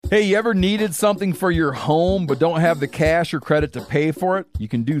Hey, you ever needed something for your home but don't have the cash or credit to pay for it? You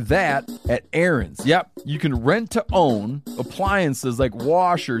can do that at Aaron's. Yep, you can rent to own appliances like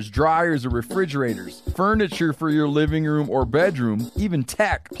washers, dryers, or refrigerators, furniture for your living room or bedroom, even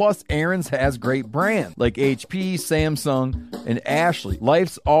tech. Plus, Aaron's has great brands like HP, Samsung, and Ashley.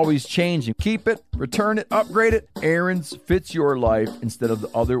 Life's always changing. Keep it, return it, upgrade it. Aaron's fits your life instead of the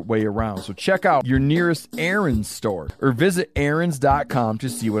other way around. So check out your nearest Aaron's store or visit Aaron's.com to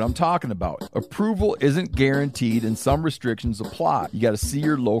see what I'm talking about. Approval isn't guaranteed and some restrictions apply. You got to see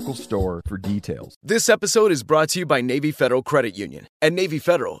your local store for details. This episode is brought to you by Navy Federal Credit Union. At Navy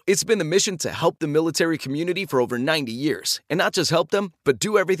Federal, it's been the mission to help the military community for over 90 years. And not just help them, but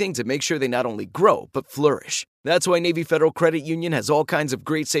do everything to make sure they not only grow, but flourish. That's why Navy Federal Credit Union has all kinds of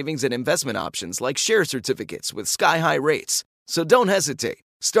great savings and investment options like share certificates with sky-high rates. So don't hesitate.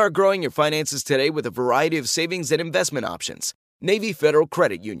 Start growing your finances today with a variety of savings and investment options. Navy Federal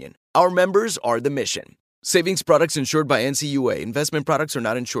Credit Union. Our members are the mission. Savings products insured by NCUA. Investment products are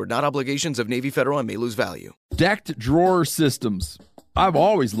not insured, not obligations of Navy Federal and may lose value. Decked drawer systems. I've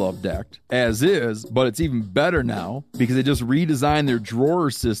always loved Decked, as is, but it's even better now because they just redesigned their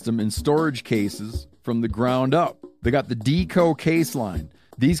drawer system and storage cases from the ground up. They got the Deco case line.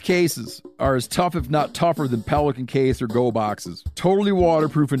 These cases are as tough, if not tougher, than Pelican case or Go boxes. Totally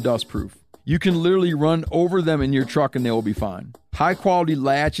waterproof and dustproof. You can literally run over them in your truck and they will be fine. High quality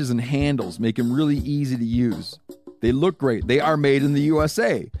latches and handles make them really easy to use. They look great. They are made in the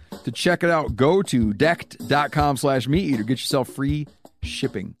USA. To check it out, go to decked.com/meateater. Get yourself free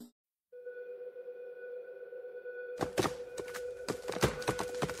shipping.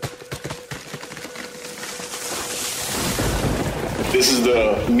 This is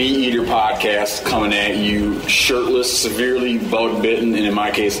the Meat Eater podcast coming at you shirtless, severely bug bitten, and in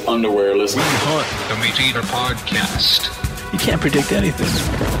my case, underwearless. We hunt the Meat Eater podcast. You can't predict anything.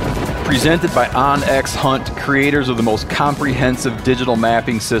 Presented by OnX Hunt, creators of the most comprehensive digital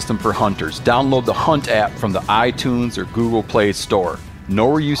mapping system for hunters. Download the Hunt app from the iTunes or Google Play Store. Know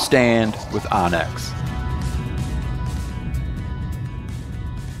where you stand with OnX.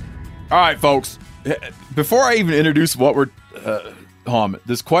 All right, folks. Before I even introduce what we're...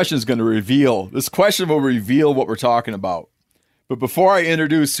 this question will reveal what we're talking about. But before I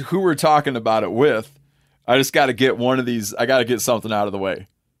introduce who we're talking about it with, I just got to get one of these. I got to get something out of the way.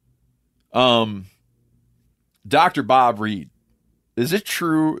 Dr. Bob Reed, is it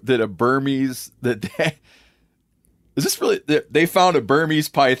true that they found a Burmese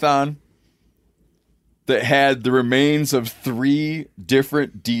python that had the remains of 3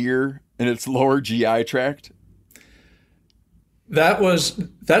 different deer in its lower GI tract?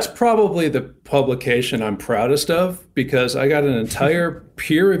 That's probably the publication I'm proudest of, because I got an entire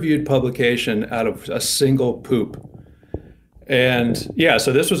peer-reviewed publication out of a single poop. And yeah,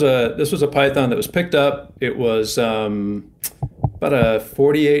 so this was a python that was picked up. It was about a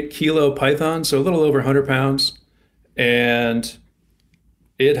 48 kilo python, so a little over 100 pounds. And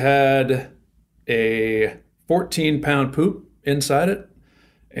it had a 14-pound poop inside it.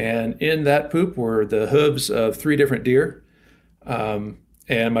 And in that poop were the hooves of 3 different deer.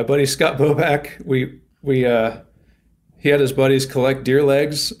 And my buddy Scott Boback, he had his buddies collect deer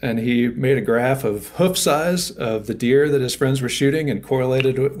legs, and he made a graph of hoof size of the deer that his friends were shooting and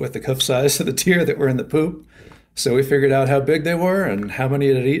correlated with the hoof size of the deer that were in the poop. So we figured out how big they were and how many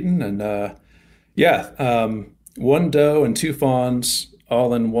it had eaten. And 1 doe and 2 fawns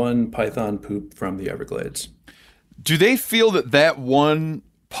all in 1 python poop from the Everglades. Do they feel that one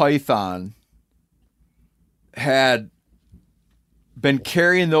python had been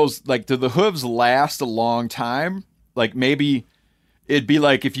carrying those, like, do the hooves last a long time? Like, maybe it'd be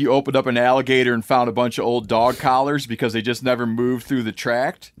like if you opened up an alligator and found a bunch of old dog collars because they just never moved through the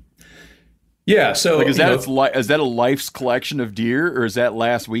tract. Yeah. So like, is that a life's collection of deer, or is that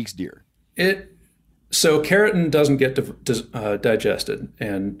last week's deer? So keratin doesn't get digested,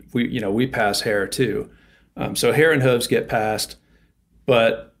 and we pass hair too. So hair and hooves get passed,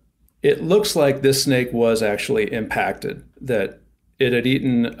 but it looks like this snake was actually impacted, that it had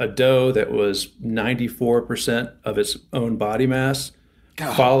eaten a doe that was 94% of its own body mass,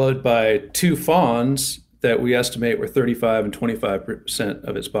 followed by 2 fawns that we estimate were 35 and 25%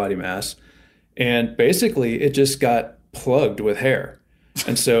 of its body mass. And basically it just got plugged with hair.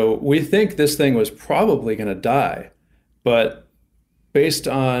 And so we think this thing was probably going to die, but based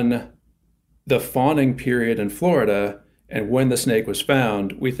on the fawning period in Florida and when the snake was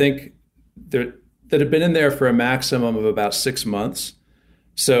found, we think that had been in there for a maximum of about 6 months.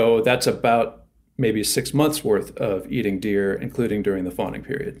 So that's about maybe 6 months worth of eating deer, including during the fawning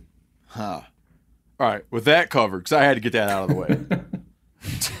period. Huh. All right. With that covered, because I had to get that out of the way.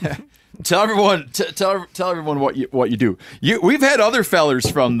 Tell everyone what you do. We've had other fellers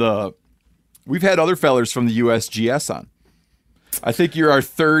from the USGS on. I think you're our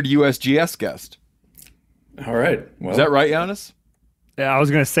third USGS guest. All right. Well, is that right, Giannis? Yeah, I was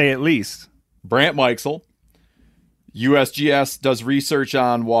going to say at least. Brant Meixel, USGS does research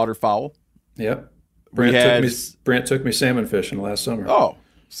on waterfowl. Yep. Brant took me salmon fishing last summer. Oh,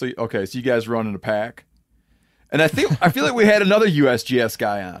 so you guys run in a pack. And I feel like we had another USGS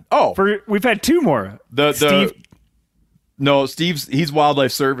guy on. Oh, we've had two more. He's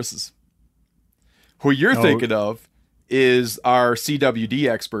Wildlife Services. Who you're thinking of is our CWD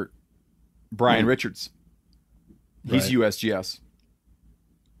expert, Brian Richards. He's right. USGS.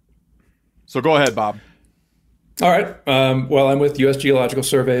 So go ahead, Bob. All right. Well, I'm with U.S. Geological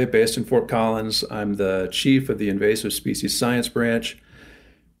Survey based in Fort Collins. I'm the chief of the Invasive Species Science Branch.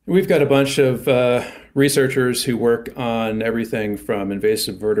 We've got a bunch of researchers who work on everything from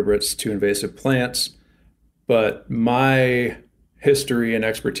invasive vertebrates to invasive plants. But my history and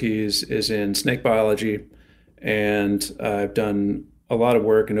expertise is in snake biology. And I've done a lot of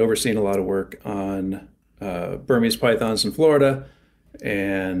work and overseen a lot of work on Burmese pythons in Florida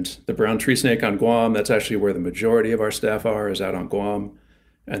and the brown tree snake on Guam. That's actually where the majority of our staff is out on Guam.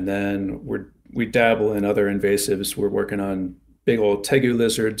 And then we dabble in other invasives. We're working on big old tegu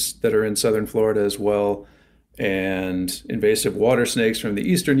lizards that are in southern Florida as well, and invasive water snakes from the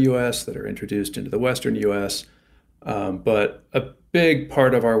eastern U.S. that are introduced into the western U.S. But a big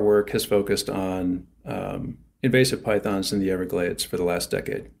part of our work has focused on invasive pythons in the Everglades for the last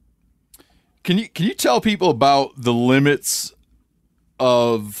decade. Can you tell people about the limits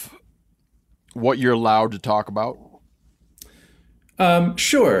of what you're allowed to talk about?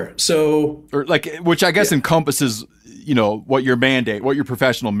 Sure. So, which I guess encompasses, what your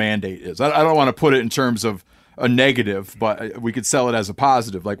professional mandate is. I don't want to put it in terms of a negative, but we could sell it as a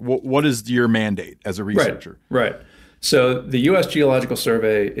positive. Like, what is your mandate as a researcher? Right. So the U.S. Geological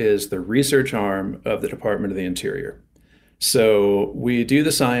Survey is the research arm of the Department of the Interior. So we do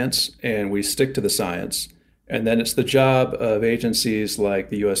the science and we stick to the science. And then it's the job of agencies like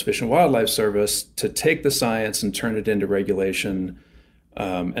the U.S. Fish and Wildlife Service to take the science and turn it into regulation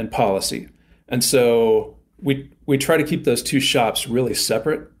and policy. And so we try to keep those two shops really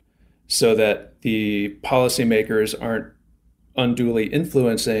separate so that the policymakers aren't unduly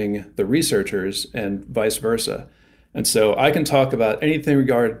influencing the researchers and vice versa. And so I can talk about anything in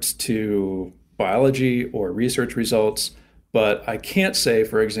regards to biology or research results, but I can't say,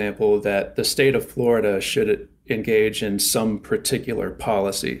 for example, that the state of Florida should engage in some particular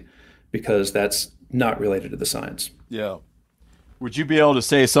policy because that's not related to the science. Yeah. Would you be able to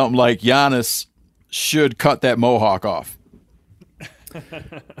say something like Giannis should cut that mohawk off?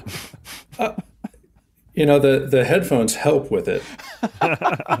 The headphones help with it.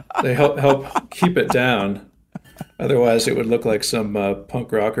 They help keep it down. Otherwise, it would look like some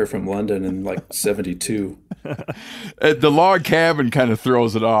punk rocker from London in like 72. The log cabin kind of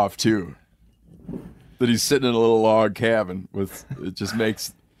throws it off, too. That he's sitting in a little log cabin it just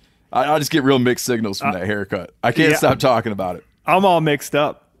makes... I just get real mixed signals from that haircut. I can't stop talking about it. I'm all mixed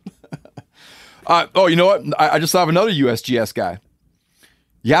up. You know what? I just thought of another USGS guy.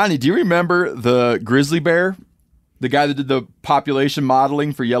 Yanni, do you remember the grizzly bear? The guy that did the population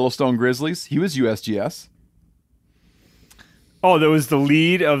modeling for Yellowstone grizzlies? He was USGS. Oh, that was the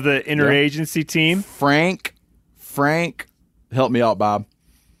lead of the interagency team? Frank, help me out, Bob.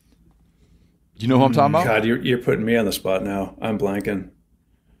 Do you know who I'm talking about? God, you're putting me on the spot now. I'm blanking.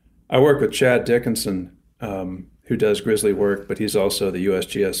 I work with Chad Dickinson, who does grizzly work, but he's also the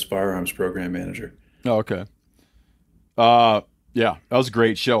USGS firearms program manager. Oh, okay. Yeah, that was a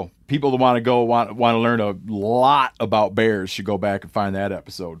great show. People that want to learn a lot about bears should go back and find that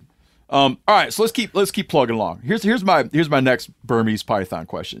episode. All right, so let's keep plugging along. Here's my next Burmese python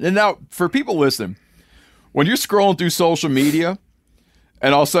question. And now for people listening, when you're scrolling through social media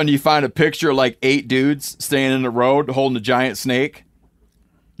and all of a sudden you find a picture of like 8 dudes standing in the road holding a giant snake,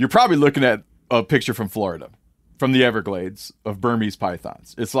 you're probably looking at a picture from Florida, from the Everglades of Burmese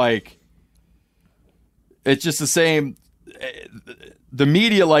pythons. It's just the same. The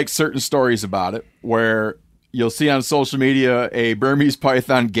media likes certain stories about it where you'll see on social media a Burmese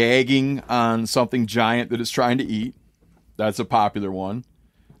python gagging on something giant that it's trying to eat. That's a popular one.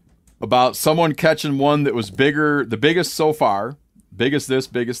 About someone catching one that was bigger, the biggest so far, biggest this,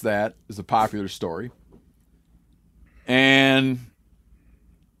 biggest that, is a popular story. And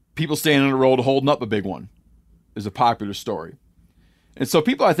people standing in the road holding up a big one is a popular story. And so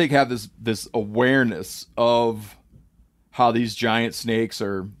people, I think, have this awareness of how these giant snakes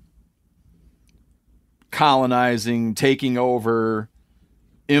are colonizing, taking over,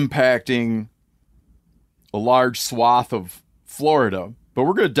 impacting a large swath of Florida. But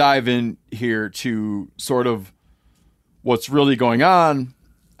we're going to dive in here to sort of what's really going on.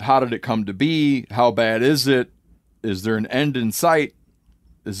 How did it come to be? How bad is it? Is there an end in sight?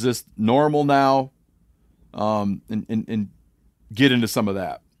 Is this normal now? And get into some of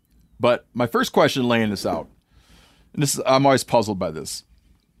that. But my first question laying this out, and I'm always puzzled by this.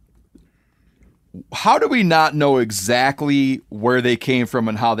 How do we not know exactly where they came from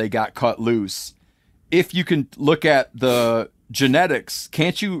and how they got cut loose? If you can look at the genetics,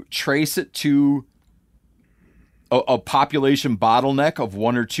 can't you trace it to a population bottleneck of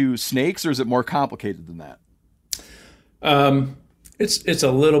one or two snakes, or is it more complicated than that? It's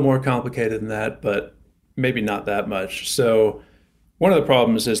a little more complicated than that, but maybe not that much. So one of the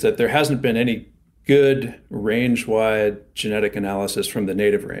problems is that there hasn't been any good range-wide genetic analysis from the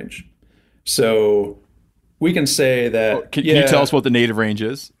native range. So we can say that... Can you tell us what the native range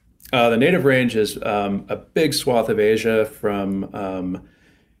is? The native range is a big swath of Asia from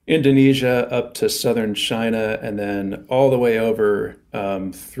Indonesia up to southern China and then all the way over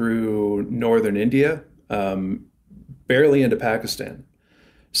through northern India, barely into Pakistan.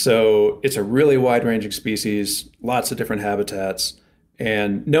 So it's a really wide-ranging species, lots of different habitats,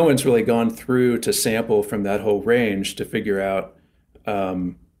 and no one's really gone through to sample from that whole range to figure out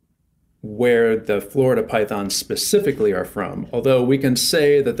where the Florida pythons specifically are from, although we can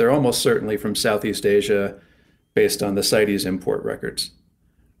say that they're almost certainly from Southeast Asia based on the CITES import records.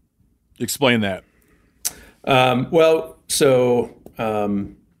 Explain that.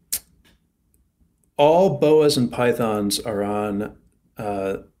 All boas and pythons are on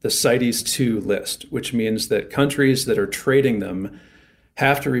the CITES 2 list, which means that countries that are trading them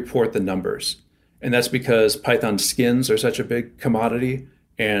have to report the numbers. And that's because python skins are such a big commodity,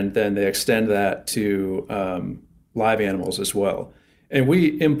 and then they extend that to live animals as well. And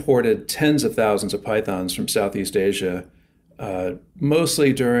we imported tens of thousands of pythons from Southeast Asia,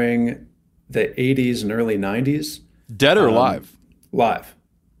 mostly during the 80s and early 90s. Dead or alive? Live.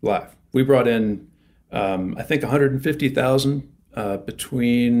 We brought in, I think, 150,000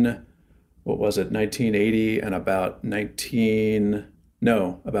 between, 1980 and about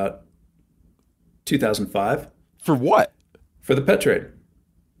 2005. For what? For the pet trade.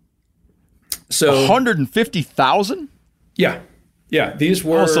 So 150,000? Yeah. These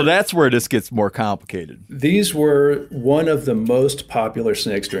were. So that's where this gets more complicated. These were one of the most popular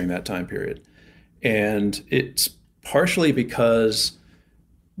snakes during that time period, and it's partially because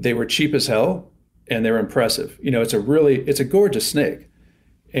they were cheap as hell and they were impressive. It's a gorgeous snake,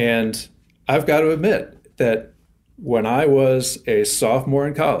 and I've got to admit that when I was a sophomore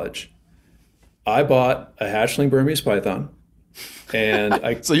in college, I bought a hatchling Burmese python.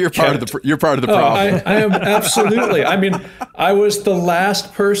 And so you're part of the problem. I am absolutely. I mean, I was the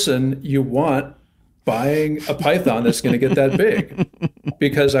last person you want buying a python that's going to get that big,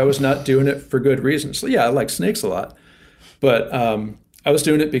 because I was not doing it for good reasons. So yeah, I like snakes a lot, but I was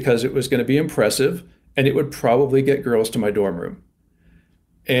doing it because it was going to be impressive and it would probably get girls to my dorm room.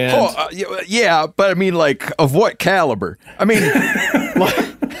 And yeah, but I mean, like, of what caliber? I mean,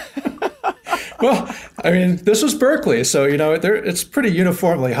 well, I mean, this was Berkeley, so it's pretty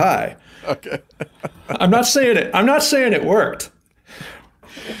uniformly high. Okay. I'm not saying it worked.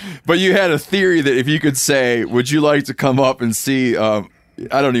 But you had a theory that if you could say, "Would you like to come up and see?" I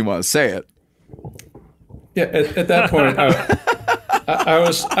don't even want to say it. Yeah, at that point,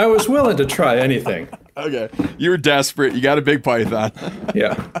 I was willing to try anything. Okay, you were desperate. You got a big python.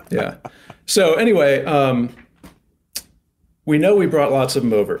 Yeah. So anyway, we know we brought lots of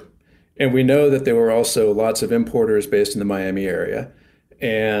them over. And we know that there were also lots of importers based in the Miami area,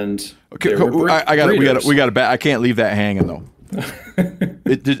 and okay, we got I can't leave that hanging though.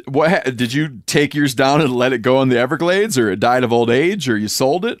 Did you take yours down and let it go in the Everglades, or it died of old age, or you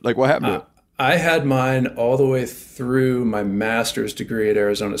sold it? Like, what happened to it? I had mine all the way through my master's degree at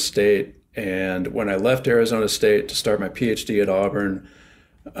Arizona State, and when I left Arizona State to start my PhD at Auburn,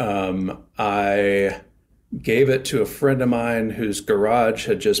 I gave it to a friend of mine whose garage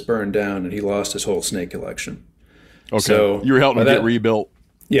had just burned down and he lost his whole snake collection. Okay. So you were helping him get rebuilt.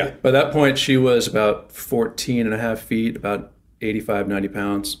 Yeah. By that point, she was about 14 and a half feet, about 85, 90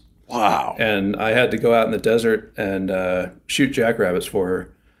 pounds. Wow. And I had to go out in the desert and shoot jackrabbits for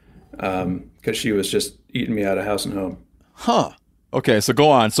her because she was just eating me out of house and home. Huh. Okay. So go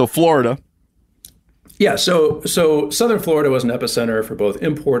on. So Florida. Yeah. So Southern Florida was an epicenter for both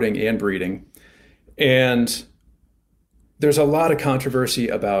importing and breeding. And there's a lot of controversy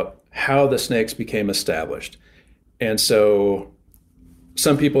about how the snakes became established. And so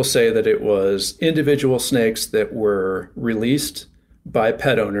some people say that it was individual snakes that were released by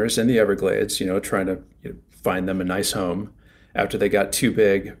pet owners in the Everglades, trying to find them a nice home after they got too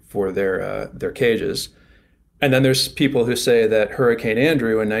big for their cages. And then there's people who say that Hurricane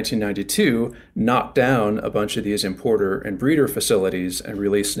Andrew in 1992 knocked down a bunch of these importer and breeder facilities and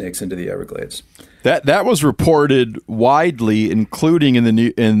released snakes into the Everglades. That was reported widely, including in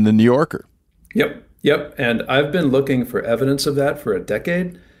the New Yorker. Yep. And I've been looking for evidence of that for a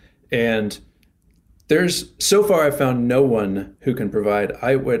decade. And so far I've found no one who can provide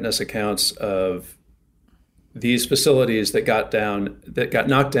eyewitness accounts of these facilities that got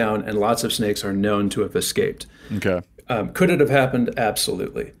knocked down, and lots of snakes are known to have escaped. Okay. Could it have happened?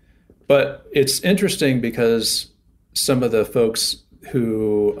 Absolutely. But it's interesting because some of the folks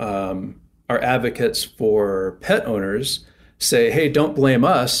who are advocates for pet owners say, hey, don't blame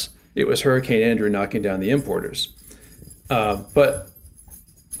us. It was Hurricane Andrew knocking down the importers. But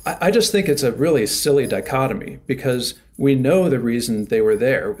I just think it's a really silly dichotomy, because we know the reason they were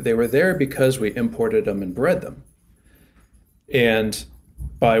there. They were there because we imported them and bred them. And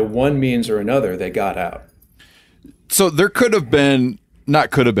by one means or another, they got out. So there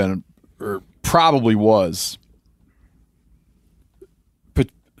or probably was,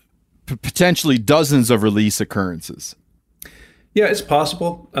 potentially dozens of release occurrences. Yeah, it's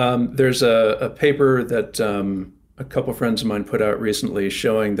possible. There's a paper that a couple friends of mine put out recently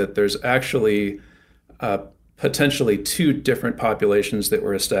showing that there's actually potentially two different populations that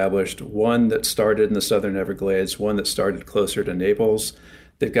were established, one that started in the southern Everglades, one that started closer to Naples.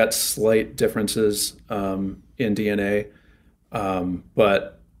 They've got slight differences in DNA.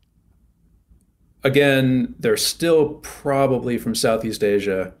 But again, they're still probably from Southeast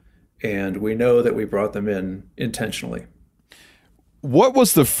Asia, and we know that we brought them in intentionally. What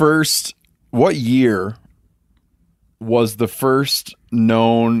year was the first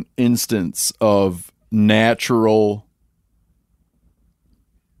known instance of natural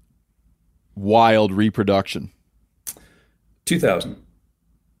wild reproduction? 2000.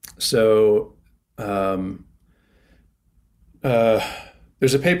 So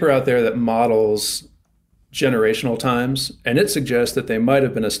there's a paper out there that models generational times, and it suggests that they might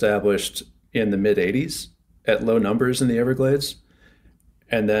have been established in the mid-'80s at low numbers in the Everglades.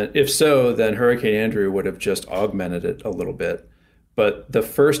 And then if so, then Hurricane Andrew would have just augmented it a little bit. But the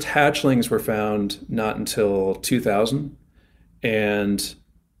first hatchlings were found not until 2000. And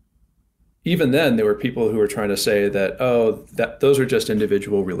even then, there were people who were trying to say that, those are just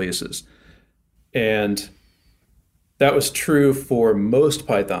individual releases. And that was true for most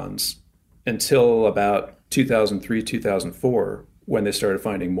pythons until about 2003, 2004, when they started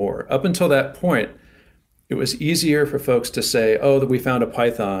finding more. Up until that point, it was easier for folks to say, that we found a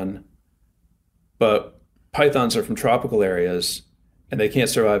python, but pythons are from tropical areas and they can't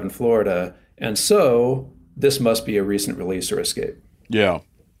survive in Florida. And so this must be a recent release or escape. Yeah.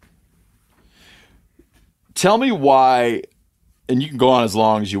 Tell me why, and you can go on as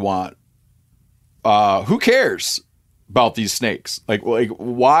long as you want. Who cares about these snakes? Like,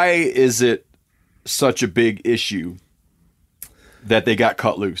 why is it such a big issue that they got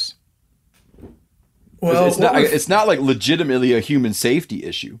cut loose? Well, it's not like legitimately a human safety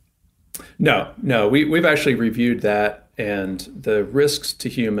issue. No. We've actually reviewed that, and the risks to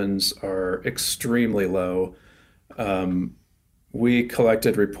humans are extremely low. We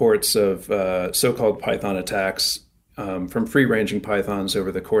collected reports of so-called python attacks from free-ranging pythons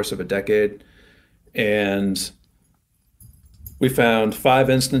over the course of a decade, and we found 5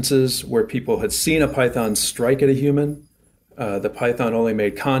 instances where people had seen a python strike at a human. The python only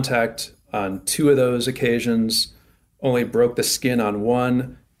made contact on 2 of those occasions, only broke the skin on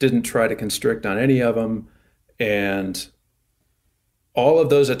 1, didn't try to constrict on any of them. And all of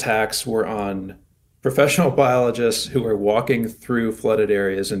those attacks were on professional biologists who were walking through flooded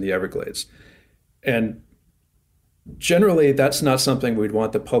areas in the Everglades. And generally, that's not something we'd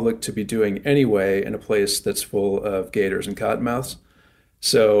want the public to be doing anyway in a place that's full of gators and cottonmouths.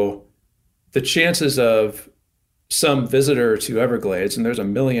 So the chances of some visitor to Everglades, and there's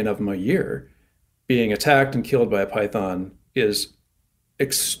 1 million of them a year, being attacked and killed by a python is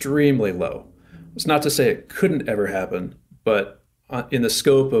extremely low. It's not to say it couldn't ever happen, but in the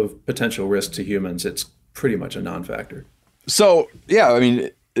scope of potential risk to humans, it's pretty much a non-factor. So, yeah, I mean,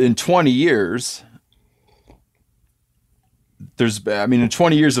 in 20 years, in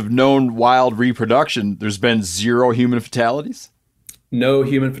 20 years of known wild reproduction, there's been 0 human fatalities? No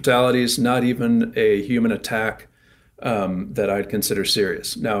human fatalities, not even a human attack that I'd consider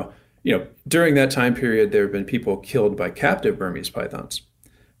serious. Now, during that time period, there have been people killed by captive Burmese pythons,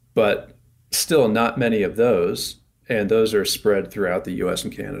 but still not many of those, and those are spread throughout the U.S.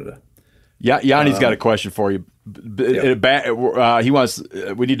 and Canada. Yeah, Yanni's got a question for you. He wants.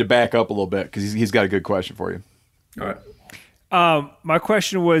 We need to back up a little bit because he's got a good question for you. All right. My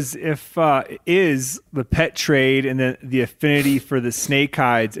question was if is the pet trade and the affinity for the snake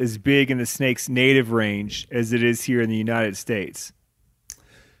hides as big in the snake's native range as it is here in the United States?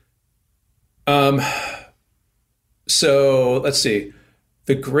 So let's see.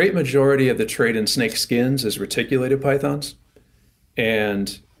 The great majority of the trade in snake skins is reticulated pythons,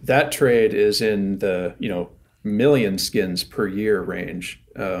 and that trade is in the million skins per year range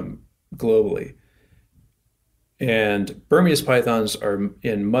globally. And Burmese pythons are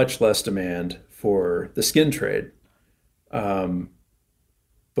in much less demand for the skin trade.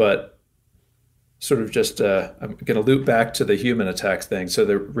 But sort of just, I'm going to loop back to the human attacks thing. So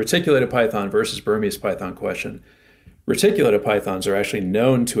the reticulated python versus Burmese python question. Reticulated pythons are actually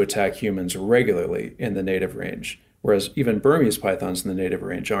known to attack humans regularly in the native range, whereas even Burmese pythons in the native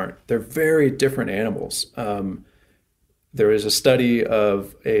range aren't. They're very different animals. There is a study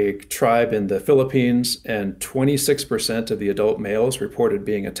of a tribe in the Philippines, and 26% of the adult males reported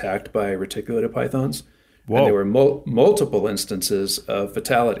being attacked by reticulated pythons. Whoa. And there were multiple instances of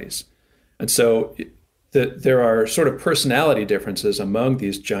fatalities. And so there are sort of personality differences among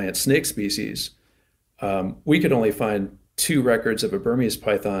these giant snake species. We could only find 2 records of a Burmese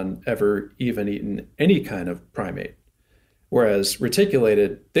python ever even eaten any kind of primate. Whereas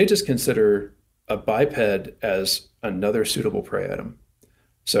reticulated, they just consider a biped as another suitable prey item.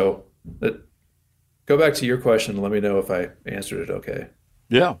 So go back to your question and let me know if I answered it okay.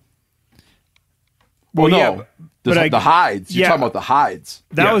 Yeah. Well, no, yeah, but the hides. You're talking about the hides.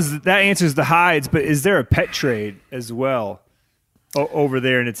 That answers the hides, but is there a pet trade as well over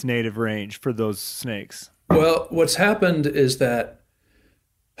there in its native range for those snakes? Well, what's happened is that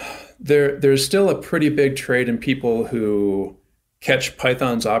there's still a pretty big trade in people who catch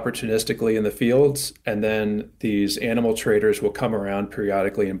pythons opportunistically in the fields, and then these animal traders will come around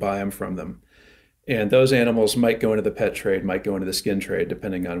periodically and buy them from them. And those animals might go into the pet trade, might go into the skin trade,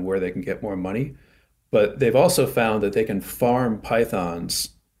 depending on where they can get more money. But they've also found that they can farm pythons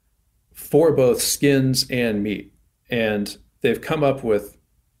for both skins and meat. And they've come up with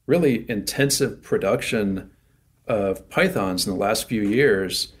really intensive production of pythons in the last few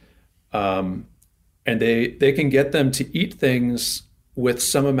years. And they can get them to eat things with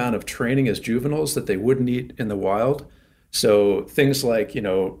some amount of training as juveniles that they wouldn't eat in the wild. So things like,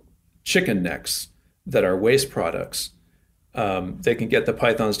 chicken necks that are waste products, they can get the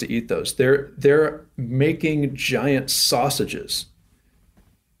pythons to eat those. They're making giant sausages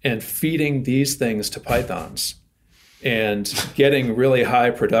and feeding these things to pythons and getting really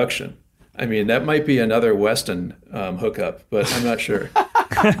high production. I mean, that might be another Weston hookup, but I'm not sure.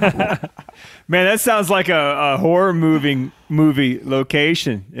 Man, that sounds like a horror movie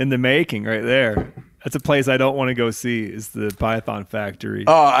location in the making right there. That's a place I don't want to go see, is the Python Factory.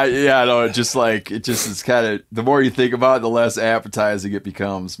 Oh, no, it just is kind of, the more you think about it, the less appetizing it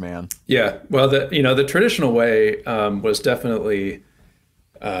becomes, man. Yeah, well, the traditional way was definitely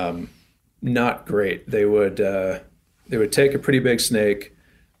not great. They would take a pretty big snake,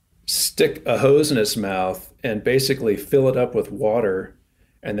 stick a hose in its mouth, and basically fill it up with water,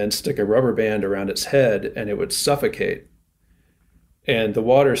 and then stick a rubber band around its head, and it would suffocate. And the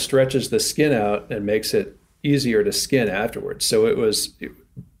water stretches the skin out and makes it easier to skin afterwards. So it was,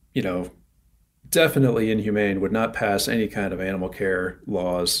 definitely inhumane, would not pass any kind of animal care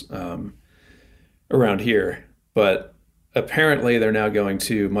laws around here. But apparently they're now going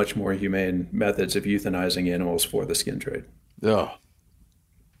to much more humane methods of euthanizing animals for the skin trade. Yeah.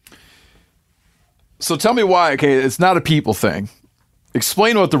 So tell me why, okay, it's not a people thing.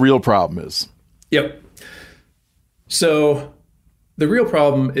 Explain what the real problem is. Yep. So the real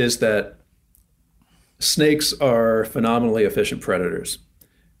problem is that snakes are phenomenally efficient predators.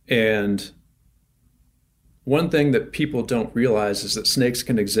 And one thing that people don't realize is that snakes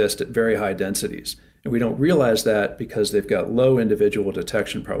can exist at very high densities. And we don't realize that because they've got low individual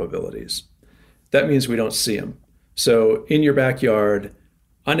detection probabilities. That means we don't see them. So in your backyard,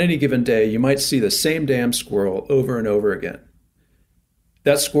 on any given day, you might see the same damn squirrel over and over again.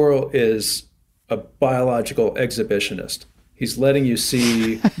 That squirrel is a biological exhibitionist. He's letting you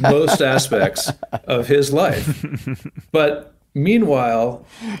see most aspects of his life. But meanwhile,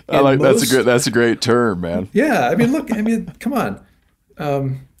 that's a great term, man. Yeah, come on.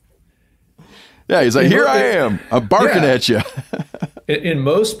 Yeah, he's like, here I am. I'm barking at you. In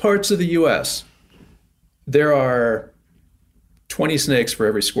most parts of the U.S., there are 20 snakes for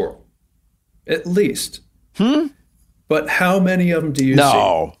every squirrel, at least. But how many of them do you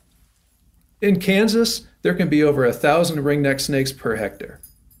see? In Kansas, there can be over 1,000 ringneck snakes per hectare.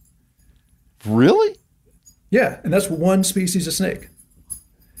 Really? Yeah, and that's one species of snake.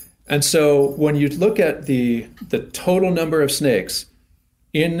 And so when you look at the total number of snakes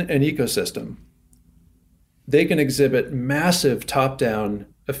in an ecosystem, they can exhibit massive top-down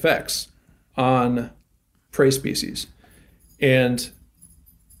effects on prey species. And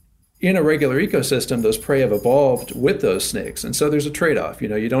in a regular ecosystem, those prey have evolved with those snakes. And so there's a trade-off.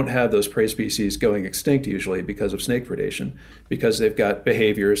 You don't have those prey species going extinct usually because of snake predation, because they've got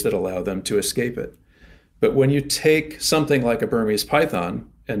behaviors that allow them to escape it. But when you take something like a Burmese python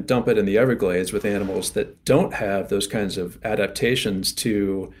and dump it in the Everglades with animals that don't have those kinds of adaptations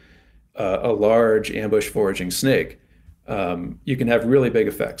to a large ambush foraging snake, you can have really big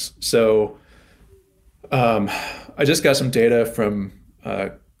effects. So I just got some data from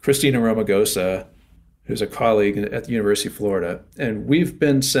Christina Romagosa, who's a colleague at the University of Florida, and we've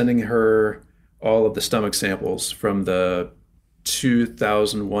been sending her all of the stomach samples from the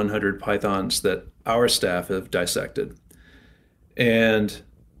 2,100 pythons that our staff have dissected. And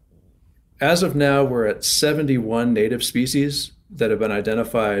as of now, we're at 71 native species that have been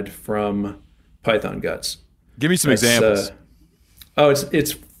identified from python guts. Give me some examples.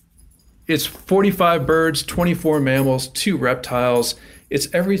 It's 45 birds, 24 mammals, 2 reptiles. It's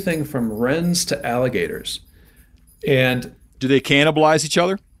everything from wrens to alligators. And do they cannibalize each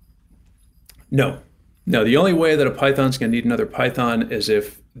other? No. The only way that a python's going to eat another python is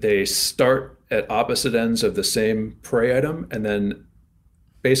if they start at opposite ends of the same prey item, and then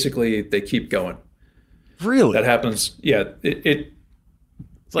basically they keep going. Really? That happens. Yeah. It's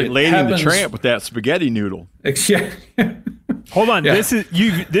like Lady and the Tramp with that spaghetti noodle. Yeah. Hold on. Yeah.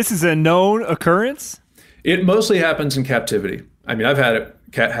 This is a known occurrence? It mostly happens in captivity. I mean, I've had it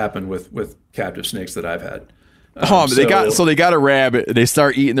happen with captive snakes that I've had. They got a rabbit. They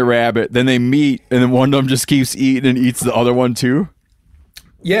start eating the rabbit. Then they meet, and then one of them just keeps eating and eats the other one too.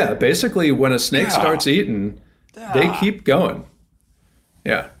 Yeah, basically, when a snake starts eating, they keep going.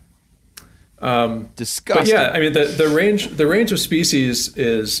 Yeah. Disgusting. But yeah, I mean, the range of species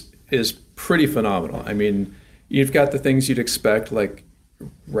is pretty phenomenal. I mean, you've got the things you'd expect, like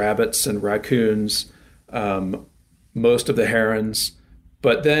rabbits and raccoons, most of the herons,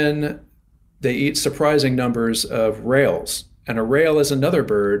 but then they eat surprising numbers of rails. And a rail is another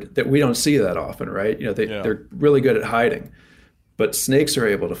bird that we don't see that often, right? They're really good at hiding, but snakes are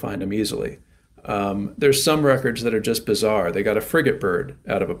able to find them easily. There's some records that are just bizarre. They got a frigate bird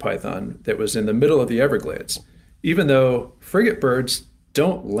out of a python that was in the middle of the Everglades, even though frigate birds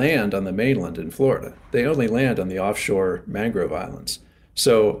don't land on the mainland in Florida. They only land on the offshore mangrove islands.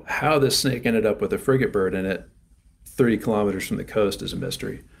 So how this snake ended up with a frigate bird in it 30 kilometers from the coast is a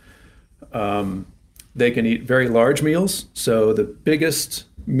mystery. They can eat very large meals. So the biggest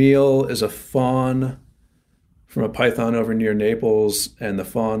meal is a fawn from a python over near Naples, and the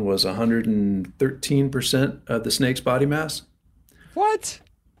fawn was 113% of the snake's body mass. What?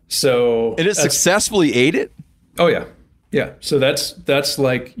 So and it successfully ate it? Oh yeah. Yeah. So that's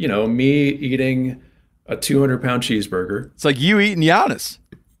like, me eating a 200-pound cheeseburger. It's like you eating Giannis.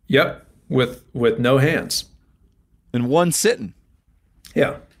 Yep. With no hands. In one sitting.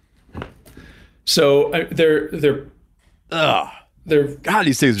 Yeah. So they're God,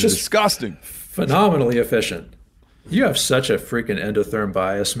 these things are just disgusting. Phenomenally efficient. You have such a freaking endotherm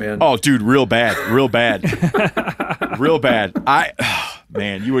bias, man. Oh, dude, real bad. Real bad. Real bad.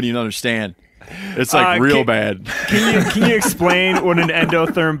 Man, you wouldn't even understand. It's like real bad. Can you explain what an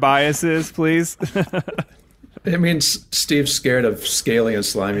endotherm bias is, please? It means Steve's scared of scaly and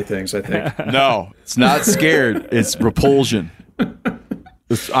slimy things, I think. No, it's not scared. It's repulsion.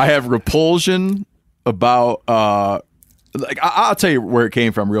 I have repulsion about, I'll tell you where it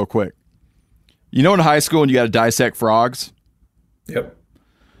came from real quick. In high school when you got to dissect frogs? Yep.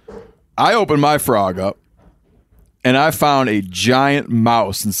 I opened my frog up and I found a giant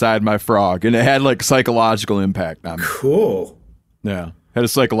mouse inside my frog, and it had like psychological impact on me. Cool. Yeah. Had a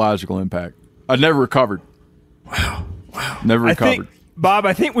psychological impact. I never recovered. Wow. Never recovered. Bob,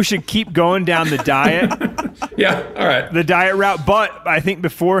 I think we should keep going down the diet. Yeah, all right. The diet route, but I think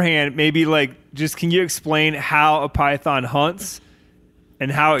beforehand, maybe can you explain how a python hunts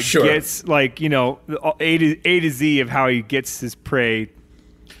and how it gets A to Z of how he gets his prey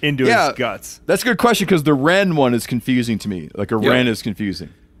into his guts? That's a good question, because the wren one is confusing to me. Like wren is confusing.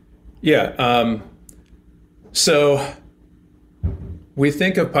 Yeah. So we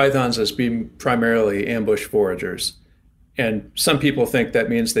think of pythons as being primarily ambush foragers. And some people think that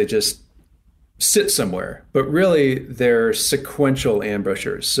means they just sit somewhere, but really they're sequential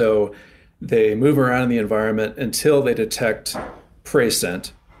ambushers. So they move around in the environment until they detect prey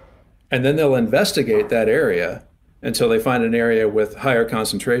scent, and then they'll investigate that area until they find an area with higher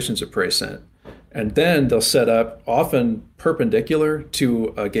concentrations of prey scent. And then they'll set up, often perpendicular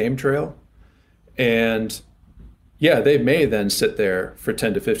to a game trail. And yeah, they may then sit there for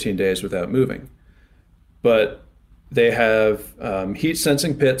 10 to 15 days without moving. But they have heat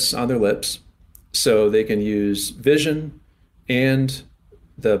sensing pits on their lips, so they can use vision and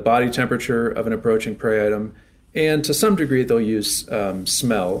the body temperature of an approaching prey item. And to some degree, they'll use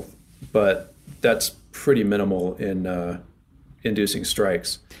smell, but that's pretty minimal in inducing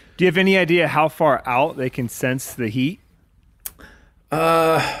strikes. Do you have any idea how far out they can sense the heat?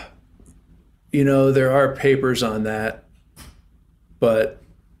 There are papers on that, but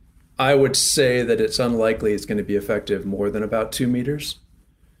I would say that it's unlikely it's going to be effective more than about 2 meters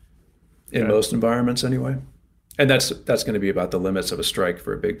in most environments anyway. And that's going to be about the limits of a strike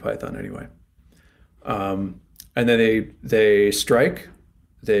for a big python anyway. And then they strike,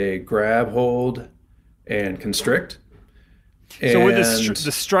 they grab, hold, and constrict. So with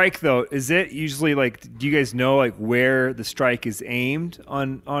the strike, though, is it usually do you guys know where the strike is aimed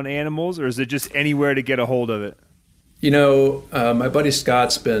on animals, or is it just anywhere to get a hold of it? My buddy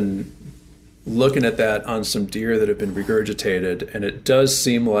Scott's been looking at that on some deer that have been regurgitated, and it does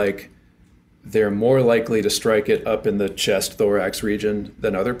seem like they're more likely to strike it up in the chest thorax region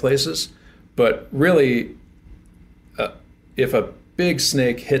than other places. But really, if a big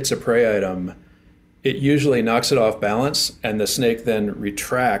snake hits a prey item, it usually knocks it off balance, and the snake then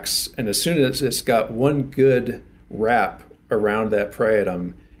retracts. And as soon as it's got one good wrap around that prey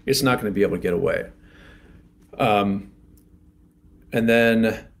item, it's not going to be able to get away. And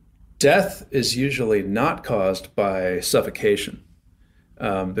then death is usually not caused by suffocation.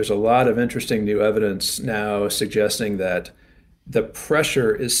 There's a lot of interesting new evidence now suggesting that the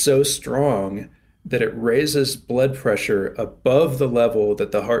pressure is so strong that it raises blood pressure above the level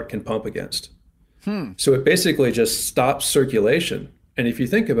that the heart can pump against. So it basically just stops circulation. And if you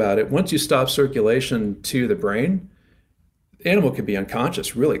think about it, once you stop circulation to the brain, the animal can be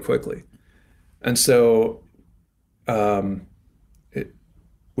unconscious really quickly. And so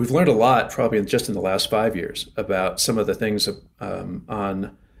we've learned a lot, probably just in the last 5 years, about some of the things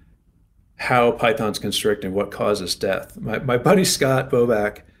on how pythons constrict and what causes death. My buddy Scott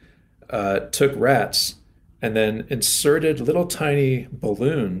Bobak took rats and then inserted little tiny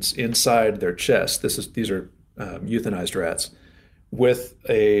balloons inside their chest. These are euthanized rats with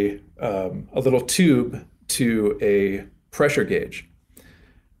a little tube to a pressure gauge.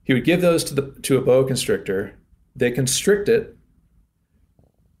 He would give those to a boa constrictor. They constrict it,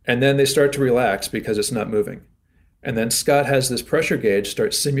 and then they start to relax because it's not moving. And then Scott has this pressure gauge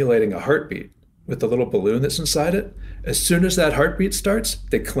start simulating a heartbeat with the little balloon that's inside it. As soon as that heartbeat starts,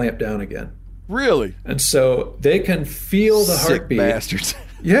 they clamp down again. Really? And so they can feel the Sick heartbeat. bastards.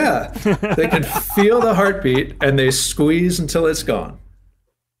 Yeah. They can feel the heartbeat, and they squeeze until it's gone.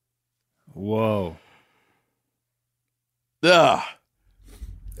 Whoa. Ugh.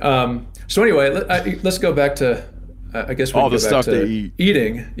 So anyway, let's go back to, I guess we all can the go back stuff to they eat.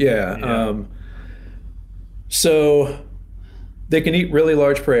 Eating. Yeah. So they can eat really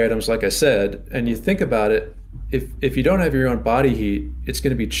large prey items, like I said, and you think about it, if you don't have your own body heat, it's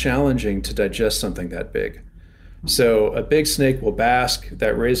going to be challenging to digest something that big. So a big snake will bask,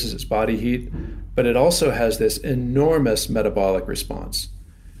 that raises its body heat, but it also has this enormous metabolic response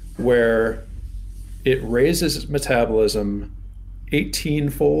where it raises its metabolism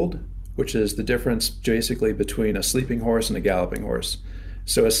 18-fold, which is the difference basically between a sleeping horse and a galloping horse.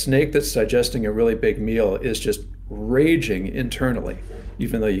 So a snake that's digesting a really big meal is just raging internally,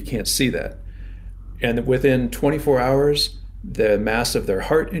 even though you can't see that. And within 24 hours, the mass of their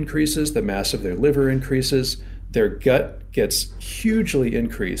heart increases, the mass of their liver increases, their gut gets hugely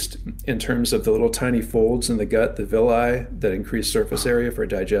increased in terms of the little tiny folds in the gut, the villi, that increase surface area for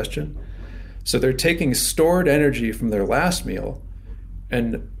digestion. So they're taking stored energy from their last meal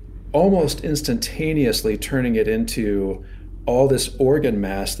and almost instantaneously turning it into all this organ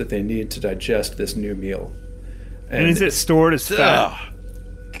mass that they need to digest this new meal. And is it stored as fat?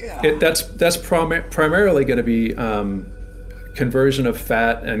 That's primarily going to be conversion of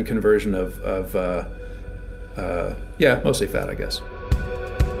fat and conversion of mostly fat, I guess.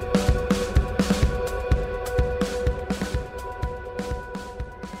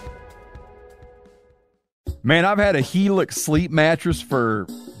 Man, I've had a Helix sleep mattress for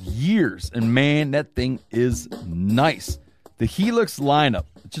years, and man, that thing is nice. The Helix lineup,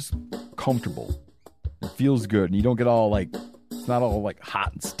 it's just comfortable. It feels good, and you don't get all it's not all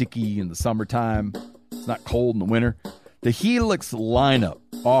hot and sticky in the summertime. It's not cold in the winter. The Helix lineup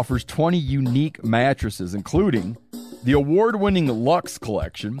offers 20 unique mattresses, including the award-winning Luxe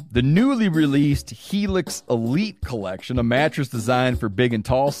Collection, the newly released Helix Elite Collection, a mattress designed for big and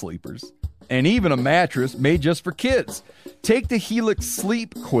tall sleepers, and even a mattress made just for kids. Take the Helix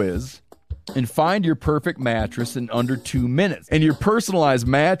Sleep Quiz and find your perfect mattress in under 2 minutes. And your personalized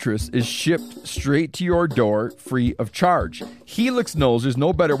mattress is shipped straight to your door free of charge. Helix knows there's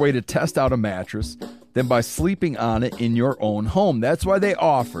no better way to test out a mattress than by sleeping on it in your own home. That's why they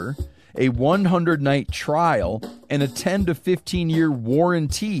offer a 100-night trial and a 10 to 15-year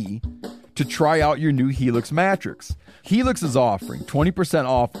warranty to try out your new Helix mattress. Helix is offering 20%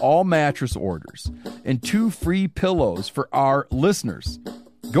 off all mattress orders and 2 free pillows for our listeners.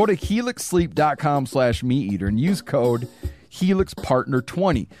 Go to helixsleep.com/meateater and use code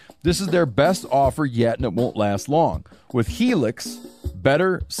HelixPartner20. This is their best offer yet, and it won't last long. With Helix,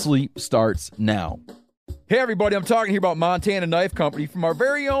 better sleep starts now. Hey, everybody, I'm talking here about Montana Knife Company from our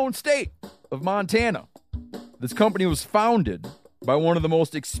very own state of Montana. This company was founded by one of the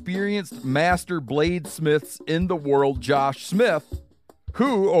most experienced master bladesmiths in the world, Josh Smith,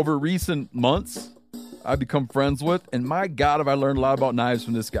 who, over recent months, I've become friends with, and my God, have I learned a lot about knives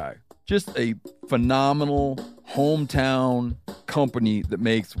from this guy. Just a phenomenal hometown company that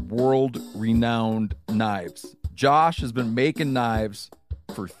makes world-renowned knives. Josh has been making knives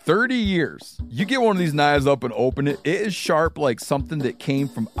for 30 years. You get one of these knives up and open it, it is sharp like something that came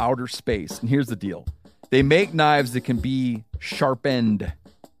from outer space. And here's the deal. They make knives that can be sharpened.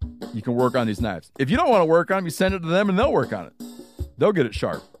 You can work on these knives. If you don't want to work on them, you send it to them and they'll work on it. They'll get it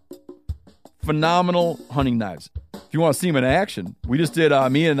sharp. Phenomenal hunting knives. If you want to see them in action, we just did,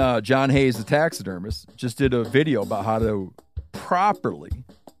 me and John Hayes, the taxidermist, just did a video about how to properly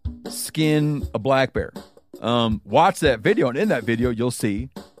skin a black bear. Watch that video, and in that video, you'll see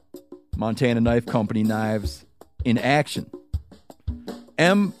Montana Knife Company knives in action.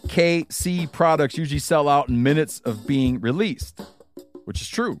 MKC products usually sell out in minutes of being released, which is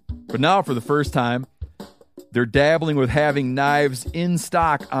true. But now, for the first time, they're dabbling with having knives in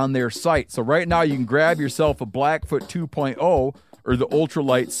stock on their site. So right now, you can grab yourself a Blackfoot 2.0 or the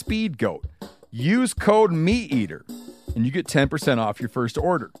Ultralight Speed Goat. Use code MeatEater, and you get 10% off your first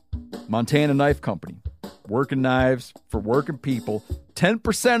order. Montana Knife Company. Working knives for working people.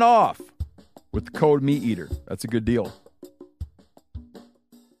 10% off with the code MeatEater. That's a good deal.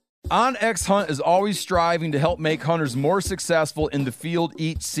 OnX Hunt is always striving to help make hunters more successful in the field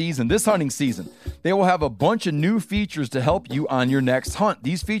each season. This hunting season, they will have a bunch of new features to help you on your next hunt.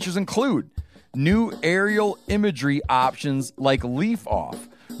 These features include new aerial imagery options like Leaf Off,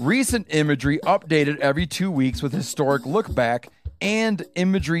 recent imagery updated every 2 weeks with historic look back, and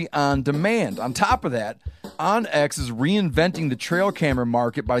imagery on demand. On top of that, OnX is reinventing the trail camera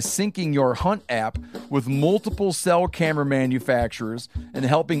market by syncing your hunt app with multiple cell camera manufacturers and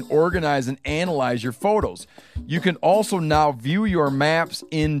helping organize and analyze your photos. You can also now view your maps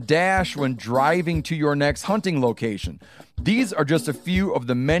in Dash when driving to your next hunting location. These are just a few of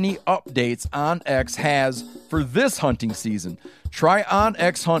the many updates OnX has for this hunting season. Try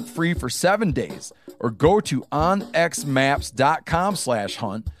OnX Hunt free for 7 days or go to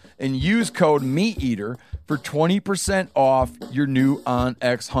onxmaps.com/hunt and use code MeatEater for 20% off your new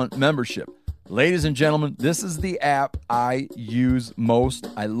OnX Hunt membership. Ladies and gentlemen, this is the app I use most.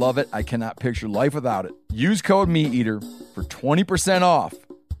 I love it. I cannot picture life without it. Use code MeatEater for 20% off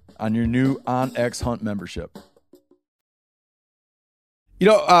on your new OnX Hunt membership. You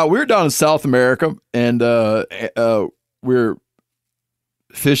know, we were down in South America, and we were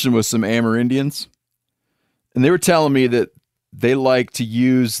fishing with some Amerindians, and they were telling me that they like to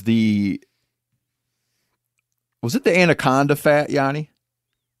use was it the anaconda fat, Yanni?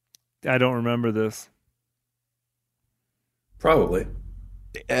 I don't remember this. Probably.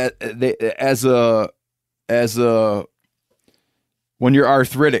 As a when you're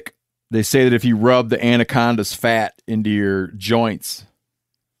arthritic, they say that if you rub the anaconda's fat into your joints,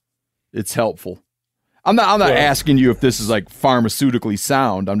 it's helpful. I'm not asking you if this is like pharmaceutically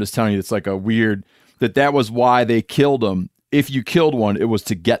sound. I'm just telling you it's like a weird that was why they killed them. If you killed one, it was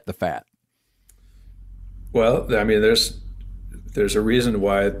to get the fat. Well, I mean, there's a reason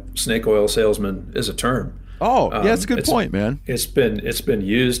why snake oil salesman is a term. Oh, yeah, that's a good point, man. It's been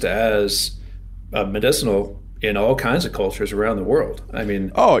used as medicinal in all kinds of cultures around the world. I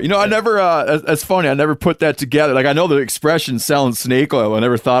mean, I never. That's funny. I never put that together. Like, I know the expression "selling snake oil." I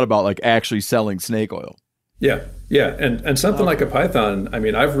never thought about like actually selling snake oil. Yeah, and something like a python. I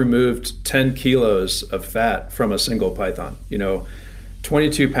mean, I've removed 10 kilos of fat from a single python.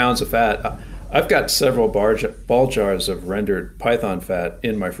 22 pounds of fat. I've got several ball jars of rendered python fat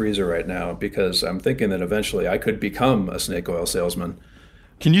in my freezer right now because I'm thinking that eventually I could become a snake oil salesman.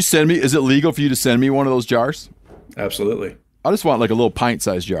 Can you send me? Is it legal for you to send me one of those jars? Absolutely. I just want like a little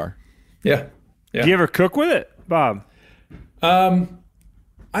pint-sized jar. Yeah. Do you ever cook with it, Bob?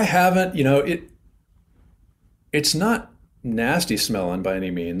 I haven't. It's not nasty smelling by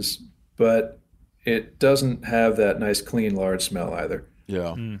any means, but it doesn't have that nice, clean, large smell either.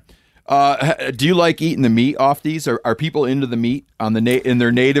 Yeah. Do you like eating the meat off these? Are people into the meat on in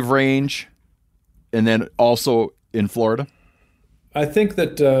their native range, and then also in Florida? I think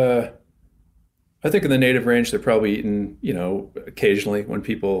that in the native range they're probably eaten, occasionally when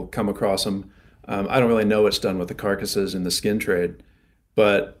people come across them. I don't really know what's done with the carcasses in the skin trade,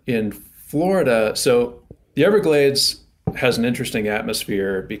 but in Florida, so the Everglades has an interesting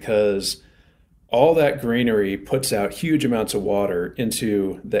atmosphere because all that greenery puts out huge amounts of water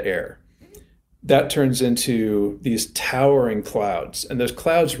into the air. That turns into these towering clouds, and those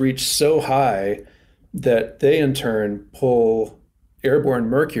clouds reach so high that they in turn pull airborne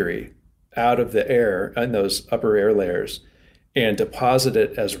mercury out of the air in those upper air layers and deposit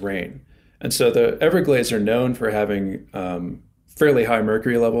it as rain. And so the Everglades are known for having fairly high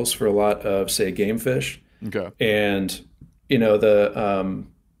mercury levels for a lot of, say, game fish. Okay. And,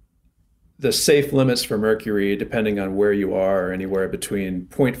 the safe limits for mercury, depending on where you are anywhere between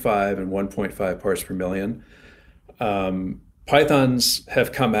 0.5 and 1.5 parts per million. Pythons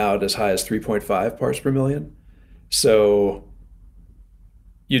have come out as high as 3.5 parts per million. So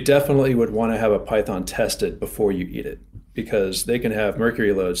you definitely would want to have a python tested before you eat it because they can have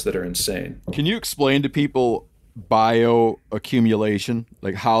mercury loads that are insane. Can you explain to people bioaccumulation,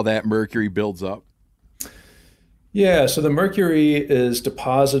 like how that mercury builds up? Yeah, so the mercury is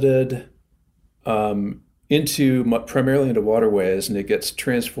deposited primarily into waterways, and it gets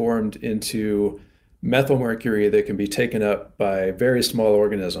transformed into methylmercury that can be taken up by very small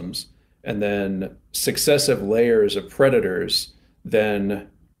organisms, and then successive layers of predators then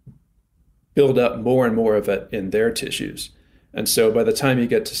build up more and more of it in their tissues. And so by the time you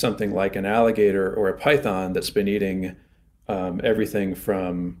get to something like an alligator or a python that's been eating everything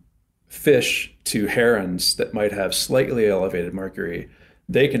from fish to herons that might have slightly elevated mercury,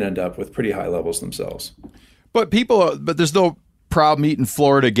 they can end up with pretty high levels themselves. But there's no problem eating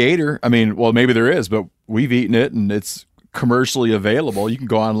Florida gator. I mean, well, maybe there is, but we've eaten it and it's commercially available. You can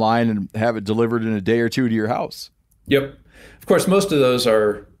go online and have it delivered in a day or two to your house. Yep. Of course, most of those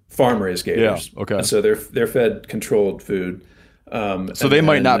are farm-raised gators. Yeah, okay. And so they're fed controlled food. So they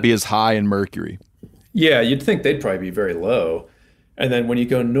might not be as high in mercury. Yeah, you'd think they'd probably be very low. And then when you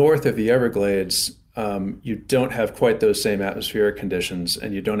go north of the Everglades, you don't have quite those same atmospheric conditions,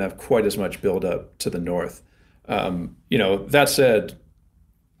 and you don't have quite as much buildup to the north. That said,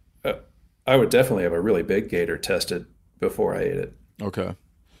 I would definitely have a really big gator tested before I ate it. Okay.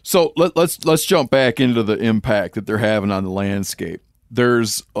 So let's jump back into the impact that they're having on the landscape.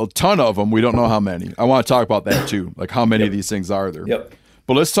 There's a ton of them. We don't know how many. I want to talk about that too. Like how many of these things are there? Yep.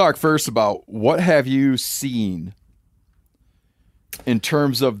 But let's talk first about what have you seen in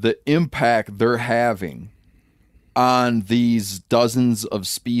terms of the impact they're having on these dozens of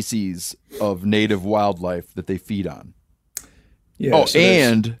species of native wildlife that they feed on. Yeah.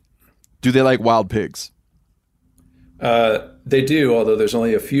 And do they like wild pigs? They do, although there's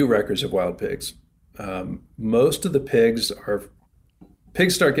only a few records of wild pigs. Most of the pigs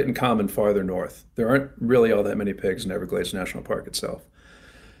start getting common farther north. There aren't really all that many pigs in Everglades National Park itself.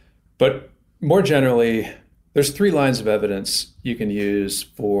 But more generally, there's 3 lines of evidence you can use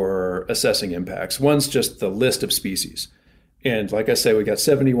for assessing impacts. One's just the list of species. And like I say, we got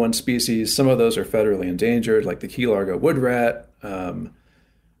 71 species. Some of those are federally endangered, like the Key Largo wood rat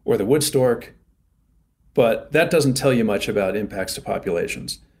or the wood stork. But that doesn't tell you much about impacts to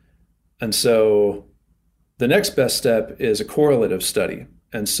populations. And so the next best step is a correlative study.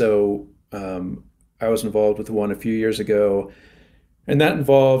 And so I was involved with one a few years ago, and that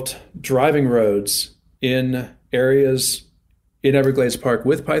involved driving roads in areas in Everglades Park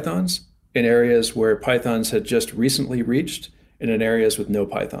with pythons, in areas where pythons had just recently reached, and in areas with no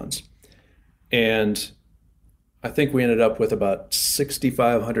pythons. And I think we ended up with about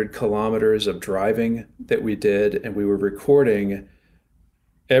 6,500 kilometers of driving that we did, and we were recording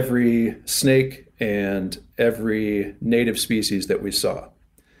every snake and every native species that we saw.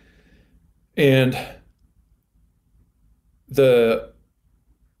 And the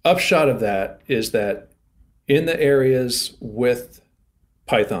upshot of that is that in the areas with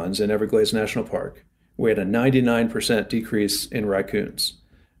pythons in Everglades National Park, we had a 99% decrease in raccoons,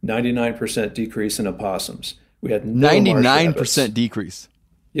 99% decrease in opossums. We had no 99% decrease.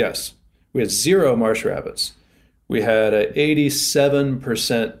 Yes. We had 0 marsh rabbits. We had an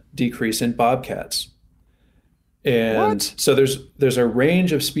 87% decrease in bobcats. And so there's a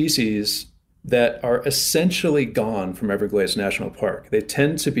range of species that are essentially gone from Everglades National Park. They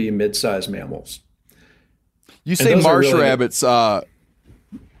tend to be mid-sized mammals. You say marsh rabbits.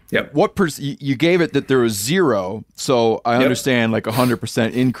 Yep. What you gave it that there was 0, so I understand like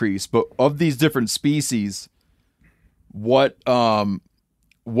 100% increase. But of these different species, what do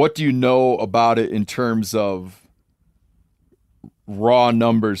you know about it in terms of raw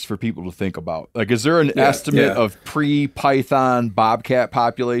numbers for people to think about? Like, is there an estimate of pre-python bobcat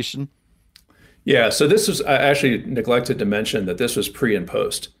population? Yeah. So this was, I actually neglected to mention that this was pre and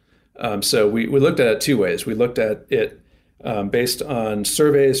post. So we looked at it 2 ways. We looked at it based on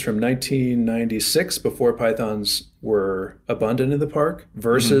surveys from 1996, before pythons were abundant in the park,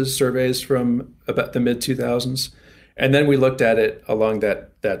 versus surveys from about the mid-2000s. And then we looked at it along that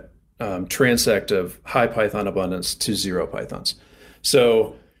transect of high python abundance to 0 pythons.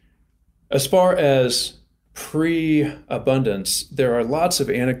 So as far as pre-abundance, there are lots of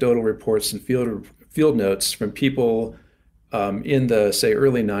anecdotal reports and field notes from people in the, say,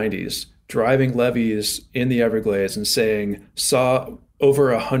 early 90s, driving levees in the Everglades and saying, saw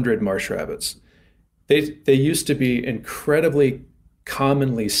over 100 marsh rabbits. They used to be incredibly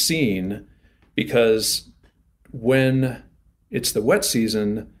commonly seen because when it's the wet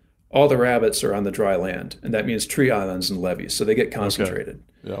season, all the rabbits are on the dry land, and that means tree islands and levees, so they get concentrated.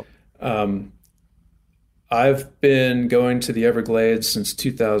 Okay. Yep. I've been going to the Everglades since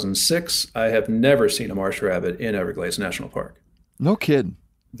 2006. I have never seen a marsh rabbit in Everglades National Park. No kidding.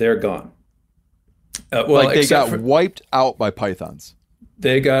 They're gone. Like they got wiped out by pythons.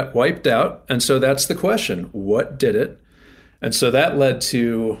 They got wiped out, and so that's the question. What did it? And so that led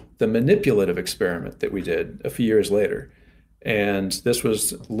to the manipulative experiment that we did a few years later. And this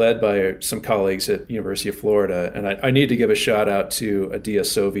was led by some colleagues at University of Florida. And I need to give a shout out to Adia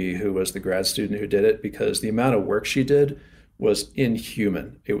Sovi, who was the grad student who did it, because the amount of work she did was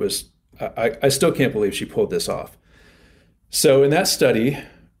inhuman. It was, I still can't believe she pulled this off. So in that study,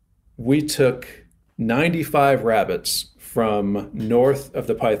 we took 95 rabbits from north of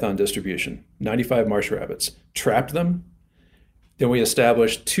the python distribution, 95 marsh rabbits, trapped them. Then we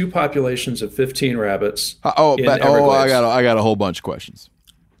established 2 populations of 15 rabbits. I got a whole bunch of questions.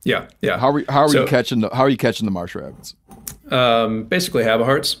 Yeah. How are you catching the marsh rabbits? Basically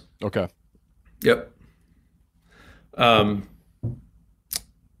Habeharts. Okay. Yep. So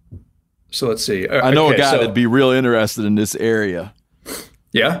let's see. I know a guy that'd be real interested in this area.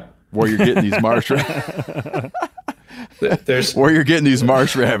 Yeah. Where you're getting these marsh rabbits. Where you're getting these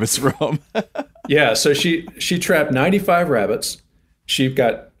marsh rabbits from. Yeah. So she trapped 95 rabbits. She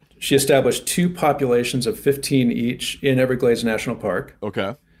established 2 populations of 15 each in Everglades National Park.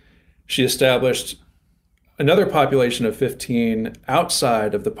 Okay. She established another population of 15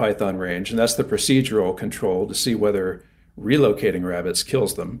 outside of the python range, and that's the procedural control to see whether relocating rabbits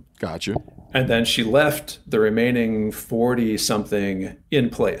kills them. Gotcha. And then she left the remaining 40-something in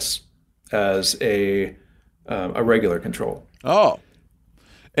place as a regular control. Oh.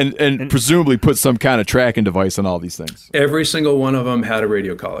 And presumably put some kind of tracking device on all these things. Every single one of them had a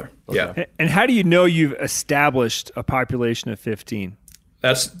radio collar. Okay. Yeah. And how do you know you've established a population of 15?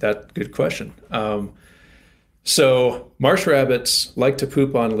 That's good question. So marsh rabbits like to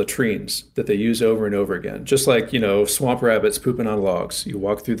poop on latrines that they use over and over again, just like, swamp rabbits pooping on logs. You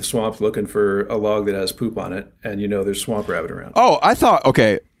walk through the swamp looking for a log that has poop on it, and there's swamp rabbit around. Oh, I thought,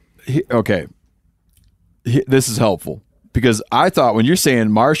 okay. This is helpful. Because I thought when you're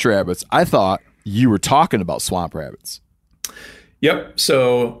saying marsh rabbits, I thought you were talking about swamp rabbits. Yep.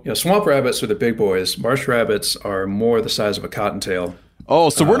 So swamp rabbits are the big boys. Marsh rabbits are more the size of a cottontail. Oh,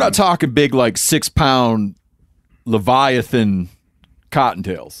 so we're not talking big, like 6-pound Leviathan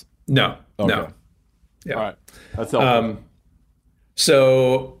cottontails. No. Okay. No. Yeah. All right. That's helpful.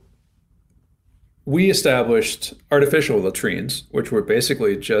 So we established artificial latrines, which were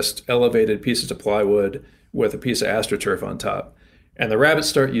basically just elevated pieces of plywood with a piece of AstroTurf on top. And the rabbits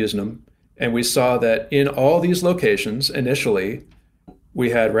start using them. And we saw that in all these locations, initially, we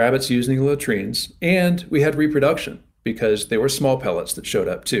had rabbits using the latrines, and we had reproduction because they were small pellets that showed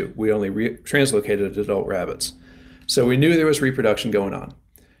up too. We only translocated adult rabbits. So we knew there was reproduction going on.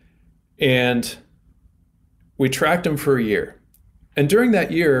 And we tracked them for a year. And during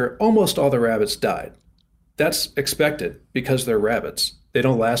that year, almost all the rabbits died. That's expected because they're rabbits. They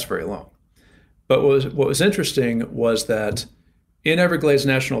don't last very long. But what was interesting was that in Everglades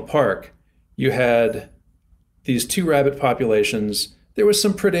National Park, you had these 2 rabbit populations. There was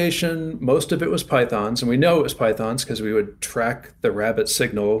some predation. Most of it was pythons, and we know it was pythons because we would track the rabbit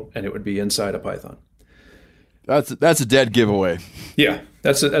signal, and it would be inside a python. That's a dead giveaway. Yeah,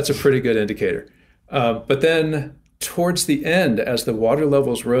 that's a pretty good indicator. But then towards the end, as the water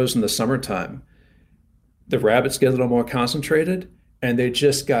levels rose in the summertime, the rabbits get a little more concentrated, and they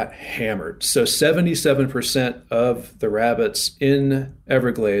just got hammered. So 77% of the rabbits in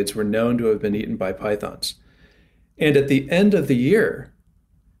Everglades were known to have been eaten by pythons. And at the end of the year,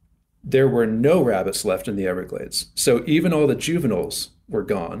 there were no rabbits left in the Everglades. So even all the juveniles were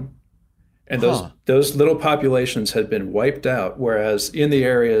gone. And those little populations had been wiped out, whereas in the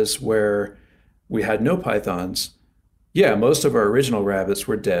areas where we had no pythons, yeah, most of our original rabbits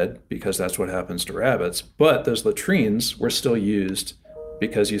were dead because that's what happens to rabbits, but those latrines were still used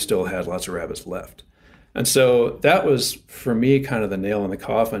because you still had lots of rabbits left. And so that was, for me, kind of the nail in the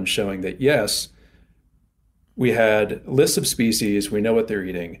coffin, showing that, yes, we had lists of species, we know what they're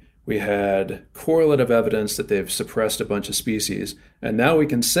eating, we had correlative evidence that they've suppressed a bunch of species, and now we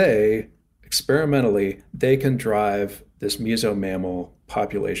can say, experimentally, they can drive this mesomammal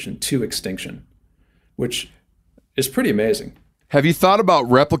population to extinction, which is pretty amazing. Have you thought about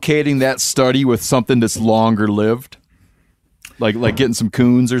replicating that study with something that's longer lived? Like getting some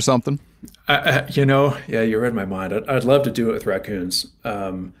coons or something? Yeah, you read my mind. I'd love to do it with raccoons.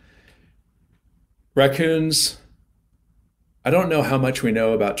 Raccoons, I don't know how much we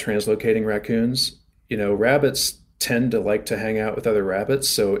know about translocating raccoons. Rabbits tend to like to hang out with other rabbits,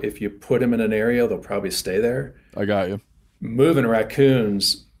 so if you put them in an area, they'll probably stay there. I got you. Moving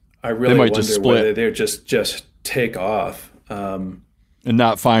raccoons, I really wonder whether they're just take off. And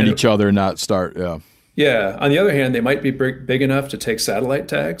not find each other and not start, yeah. Yeah. On the other hand, they might be big enough to take satellite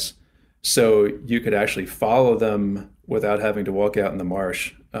tags, so you could actually follow them without having to walk out in the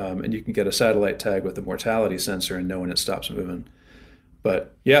marsh, and you can get a satellite tag with a mortality sensor and know when it stops moving.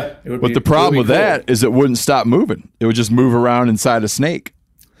 But yeah, it would be. But the problem with that is it wouldn't stop moving. It would just move around inside a snake.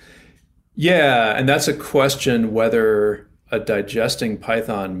 Yeah, and that's a question whether a digesting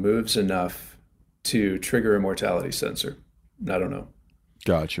python moves enough to trigger a mortality sensor. I don't know.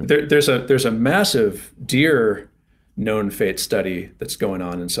 Gotcha. There's a massive deer known fate study that's going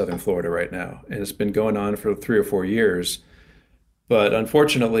on in southern Florida right now, and it's been going on for 3 or 4 years. But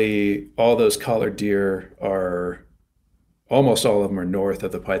unfortunately, all those collared deer are, almost all of them are north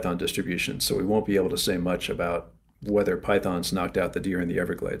of the python distribution, so we won't be able to say much about whether pythons knocked out the deer in the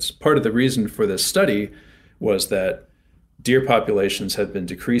Everglades. Part of the reason for this study was that deer populations had been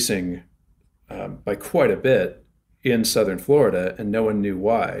decreasing by quite a bit in southern Florida, and no one knew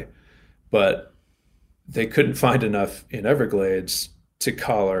why. But they couldn't find enough in Everglades to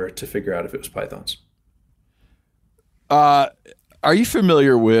collar to figure out if it was pythons. Are you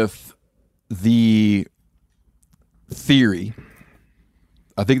familiar with the theory?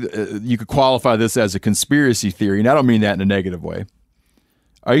 I think you could qualify this as a conspiracy theory, and I don't mean that in a negative way.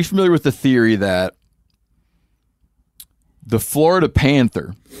 Are you familiar with the theory that the Florida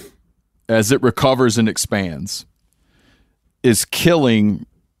panther, as it recovers and expands, is killing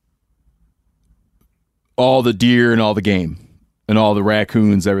all the deer and all the game and all the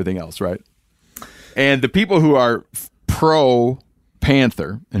raccoons, everything else, right? And the people who are pro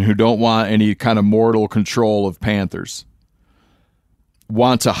panther and who don't want any kind of mortal control of panthers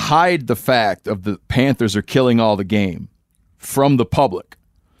want to hide the fact of the panthers are killing all the game from the public.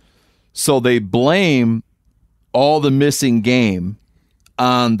 So they blame all the missing game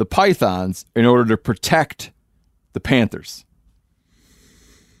on the pythons in order to protect the panthers.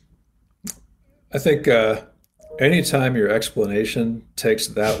 I think anytime your explanation takes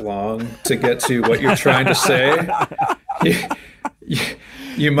that long to get to what you're trying to say,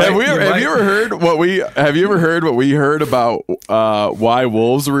 you might. Have you ever heard what we heard about why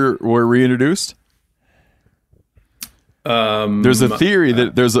wolves were reintroduced? There's a theory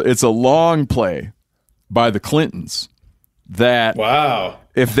that it's a long play by the Clintons that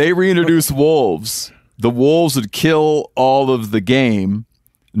if they reintroduce wolves, the wolves would kill all of the game.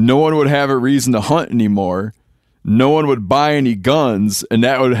 No one would have a reason to hunt anymore. No one would buy any guns, and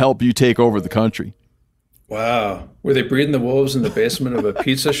that would help you take over the country. Wow. Were they breeding the wolves in the basement of a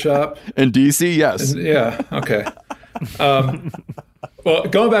pizza shop? In D.C., yes. Yeah, okay. Well,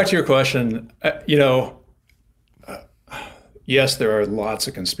 going back to your question, yes, there are lots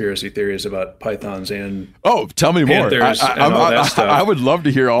of conspiracy theories about pythons and tell me more. I would love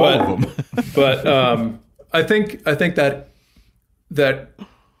to hear all of them. But I think that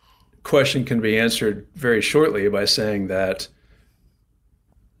question can be answered very shortly by saying that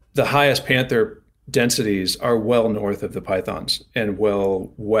the highest panther densities are well north of the pythons and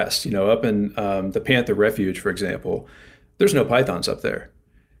well west. Up in the Panther Refuge, for example, there's no pythons up there.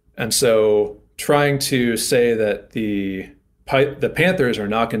 And so trying to say that the panthers are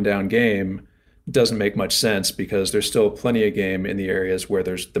knocking down game doesn't make much sense because there's still plenty of game in the areas where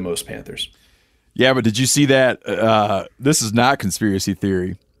there's the most panthers. Yeah, but did you see that? This is not conspiracy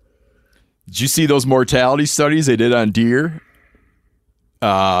theory. Did you see those mortality studies they did on deer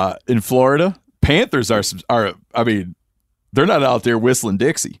in Florida, panthers are. I mean, they're not out there whistling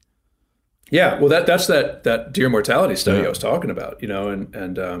Dixie. Yeah, well, that's that deer mortality study I was talking about.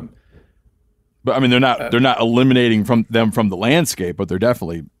 But I mean, they're not eliminating from the landscape, but they're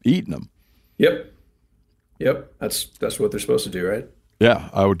definitely eating them. Yep. That's what they're supposed to do, right? Yeah,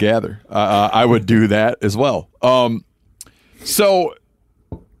 I would gather. I would do that as well. So,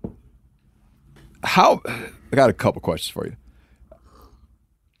 I got a couple questions for you.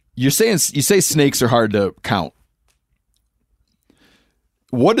 You say snakes are hard to count.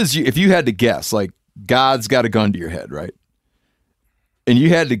 If you had to guess, like God's got a gun to your head, right? And you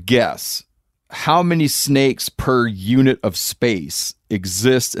had to guess how many snakes per unit of space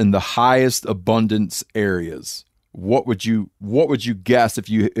exist in the highest abundance areas, what would you guess if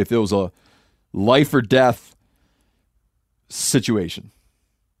it was a life or death situation?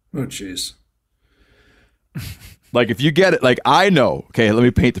 Oh, jeez. Like if you get it, like I know, okay, let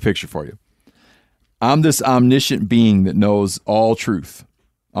me paint the picture for you. I'm this omniscient being that knows all truth.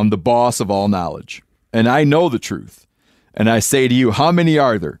 I'm the boss of all knowledge. And I know the truth. And I say to you, how many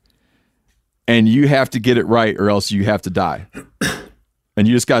are there? And you have to get it right or else you have to die. And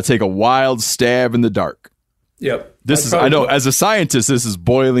you just got to take a wild stab in the dark. Yep. I know as a scientist, this is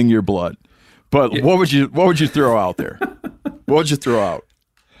boiling your blood. But what would you throw out there? What would you throw out?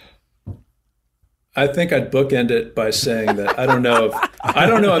 I think I'd bookend it by saying that I don't know if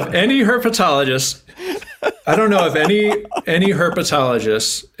any herpetologists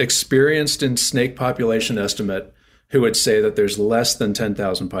experienced in snake population estimate who would say that there's less than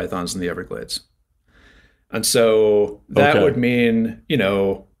 10,000 pythons in the Everglades. And so that would mean,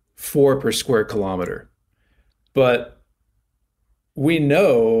 4 per square kilometer. But we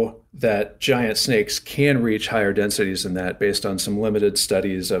know that giant snakes can reach higher densities than that based on some limited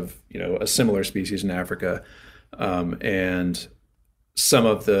studies of, a similar species in Africa. And some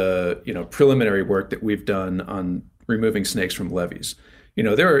of the, preliminary work that we've done on removing snakes from levees.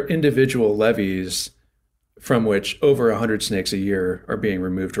 There are individual levees from which over 100 snakes a year are being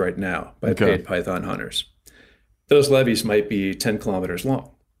removed right now by paid python hunters. Those levees might be 10 kilometers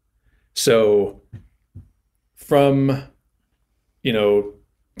long. So from,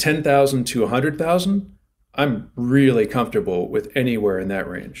 10,000 to 100,000, I'm really comfortable with anywhere in that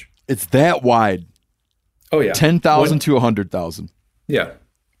range. It's that wide. Oh, yeah. 10,000 to 100,000. Yeah.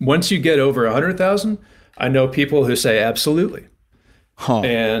 Once you get over 100,000, I know people who say absolutely. Huh.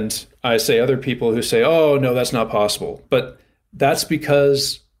 And I say other people who say, oh, no, that's not possible. But that's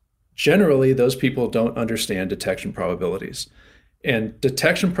because generally those people don't understand detection probabilities. And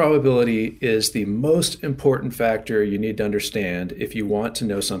detection probability is the most important factor you need to understand if you want to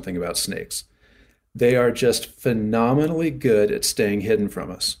know something about snakes. They are just phenomenally good at staying hidden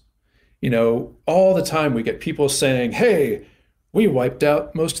from us. All the time we get people saying, hey, we wiped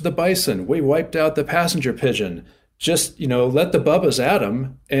out most of the bison. We wiped out the passenger pigeon. Just, let the bubbas at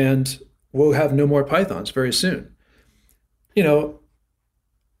them and we'll have no more pythons very soon.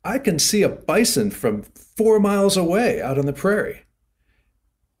 I can see a bison from 4 miles away out on the prairie.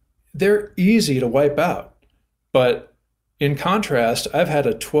 They're easy to wipe out. But in contrast, I've had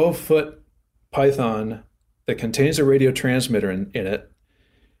a 12-foot python that contains a radio transmitter in it.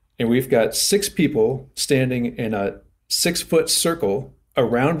 And we've got 6 people standing in a 6-foot circle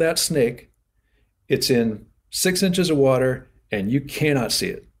around that snake. It's in 6 inches of water and you cannot see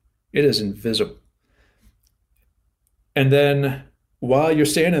it. It is invisible. And then while you're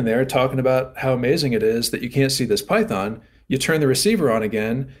standing there talking about how amazing it is that you can't see this python, you turn the receiver on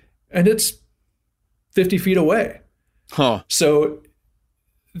again and it's 50 feet away. Huh. So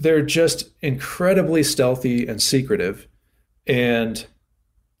they're just incredibly stealthy and secretive. And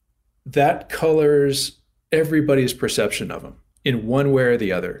that colors everybody's perception of them in one way or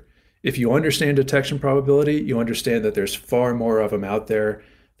the other. If you understand detection probability, you understand that there's far more of them out there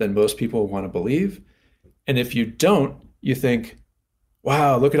than most people want to believe. And if you don't, you think,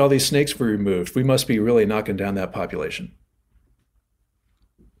 wow, look at all these snakes we removed. We must be really knocking down that population.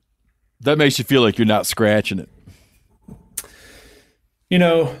 That makes you feel like you're not scratching it.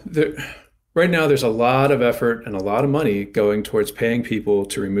 Right now there's a lot of effort and a lot of money going towards paying people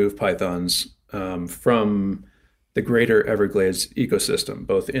to remove pythons from the greater Everglades ecosystem,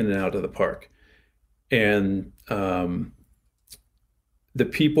 both in and out of the park. And the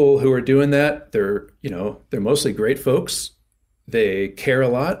people who are doing that, they're mostly great folks. They care a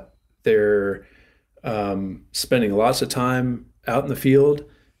lot. They're spending lots of time out in the field,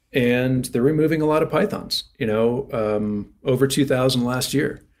 and they're removing a lot of pythons, over 2,000 last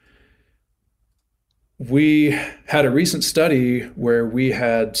year. We had a recent study where we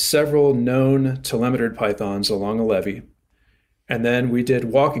had several known telemetered pythons along a levee, And then we did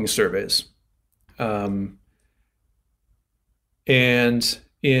walking surveys. And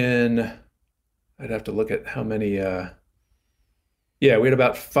I'd have to look at how many, we had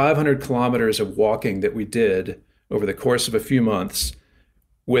about 500 kilometers of walking that we did over the course of a few months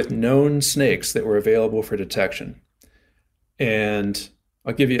with known snakes that were available for detection. And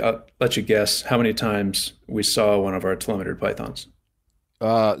I'll let you guess how many times we saw one of our telemetered pythons.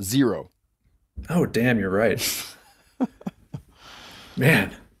 0. Oh, damn, you're right.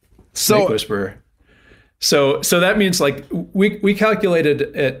 Man, snake whisperer. So that means like we calculated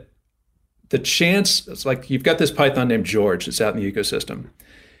at the chance, it's like you've got this python named George that's out in the ecosystem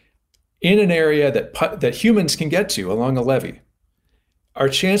in an area that humans can get to along a levee. Our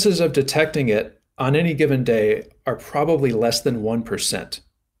chances of detecting it on any given day are probably less than 1%.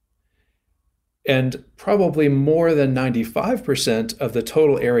 And probably more than 95% of the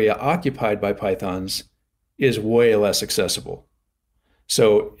total area occupied by pythons is way less accessible.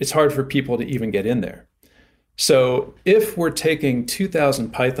 So it's hard for people to even get in there. So if we're taking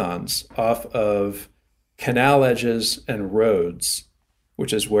 2,000 pythons off of canal edges and roads,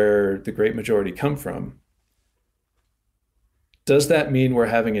 which is where the great majority come from, does that mean we're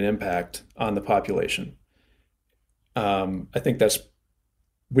having an impact on the population? I think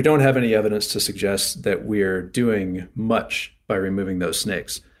we don't have any evidence to suggest that we're doing much by removing those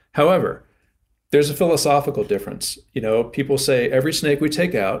snakes. However, there's a philosophical difference. People say every snake we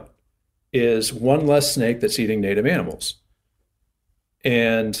take out is one less snake that's eating native animals.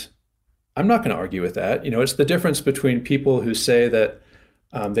 And I'm not going to argue with that. It's the difference between people who say that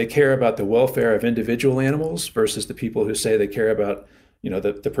they care about the welfare of individual animals versus the people who say they care about,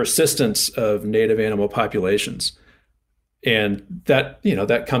 the persistence of native animal populations. And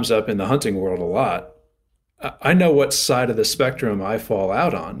that comes up in the hunting world a lot. I know what side of the spectrum I fall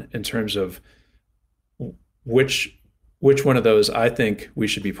out on in terms of which one of those I think we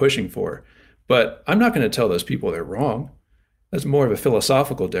should be pushing for. But I'm not going to tell those people they're wrong. That's more of a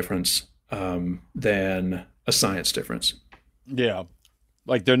philosophical difference than a science difference. Yeah.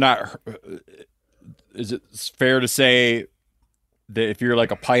 Like they're not, is it fair to say that if you're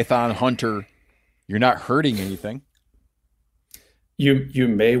like a python hunter, you're not hurting anything? You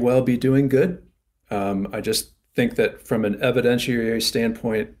may well be doing good. I just think that from an evidentiary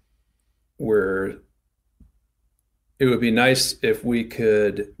standpoint, it would be nice if we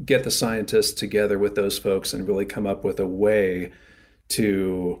could get the scientists together with those folks and really come up with a way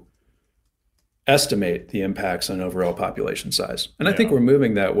to estimate the impacts on overall population size. And I think we're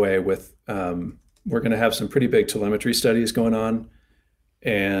moving that way with, we're going to have some pretty big telemetry studies going on.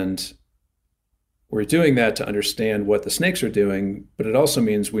 And we're doing that to understand what the snakes are doing, but it also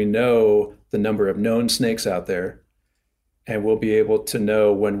means we know the number of known snakes out there, and we'll be able to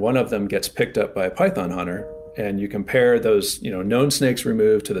know when one of them gets picked up by a python hunter. And you compare those, known snakes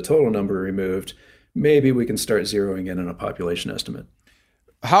removed to the total number removed, maybe we can start zeroing in on a population estimate.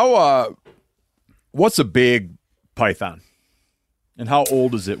 What's a big python? And how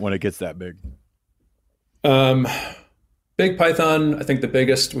old is it when it gets that big? Big python, I think the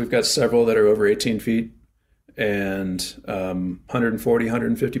biggest, we've got several that are over 18 feet and 140,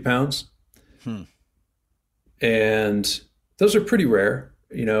 150 pounds. And those are pretty rare.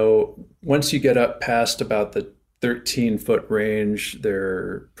 Once you get up past about the 13-foot range,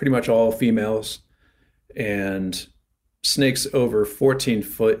 they're pretty much all females. And snakes over 14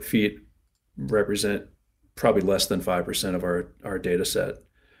 feet represent probably less than 5% of our data set.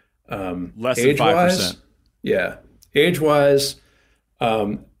 Less than 5%? Yeah. Age-wise, we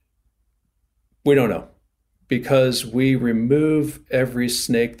don't know. Because we remove every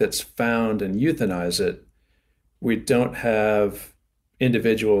snake that's found and euthanize it, we don't have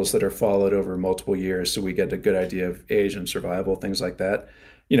individuals that are followed over multiple years, so we get a good idea of age and survival, things like that.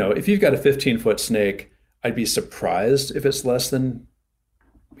 If you've got a 15-foot snake, I'd be surprised if it's less than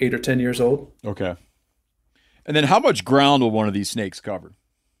 8 or 10 years old. Okay. And then how much ground will one of these snakes cover?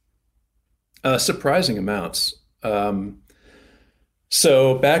 Surprising amounts.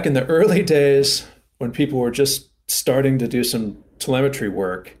 So back in the early days, when people were just starting to do some telemetry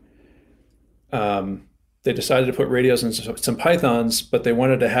work, they decided to put radios in some pythons, but they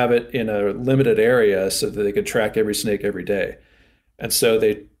wanted to have it in a limited area so that they could track every snake every day. And so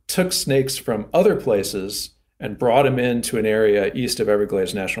they took snakes from other places and brought them into an area east of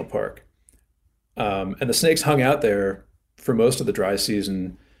Everglades National Park. And the snakes hung out there for most of the dry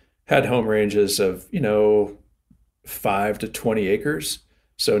season, had home ranges of, 5 to 20 acres.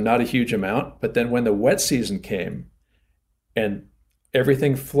 So not a huge amount. But then when the wet season came and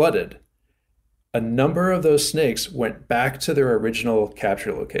everything flooded, a number of those snakes went back to their original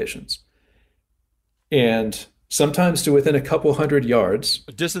capture locations. And sometimes to within a couple hundred yards.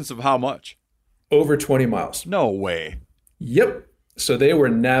 A distance of how much? Over 20 miles. No way. Yep. So they were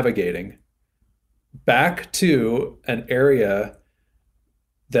navigating back to an area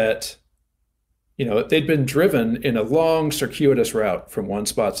that, they'd been driven in a long circuitous route from one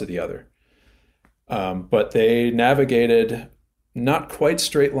spot to the other. But they navigated not quite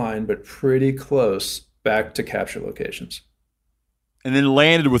straight line, but pretty close back to capture locations. And then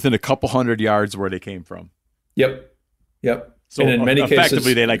landed within a couple hundred yards where they came from. Yep. So and in many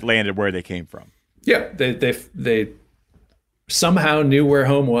effectively, cases, they landed where they came from. Yeah, they somehow knew where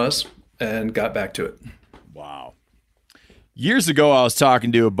home was and got back to it. Wow. Years ago, I was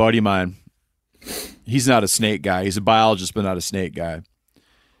talking to a buddy of mine. He's not a snake guy. He's a biologist, but not a snake guy.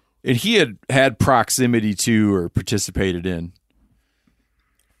 And he had proximity to or participated in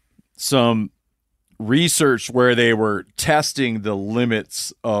some research where they were testing the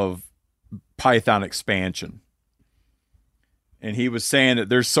limits of python expansion. And he was saying that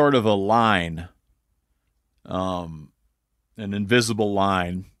there's sort of a line, an invisible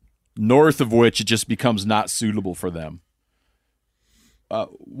line, north of which it just becomes not suitable for them.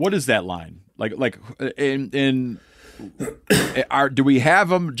 What is that line? Do we have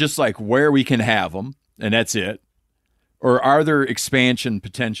them just like where we can have them, and that's it? Or are there expansion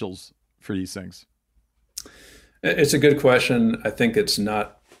potentials for these things? It's a good question. I think it's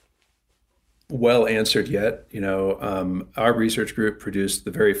not well answered yet. Our research group produced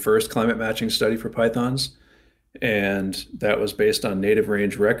the very first climate matching study for pythons, and that was based on native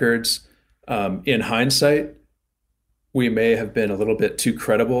range records. In hindsight, we may have been a little bit too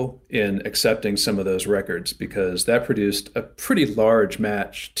credible in accepting some of those records because that produced a pretty large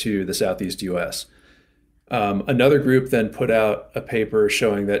match to the Southeast U.S. Another group then put out a paper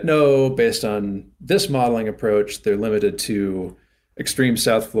showing that no, based on this modeling approach, they're limited to extreme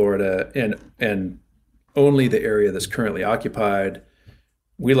South Florida and only the area that's currently occupied.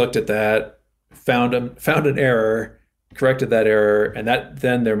 We looked at that, found an error, corrected that error, and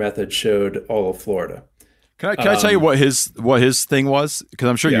then their method showed all of Florida. Can I tell you what his thing was? Because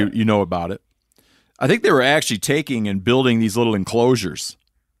I'm sure you know about it. I think they were actually taking and building these little enclosures.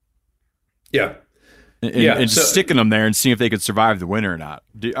 Yeah. And sticking them there and seeing if they could survive the winter or not.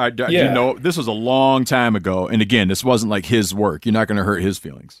 Do you know, this was a long time ago. And again, this wasn't like his work. You're not going to hurt his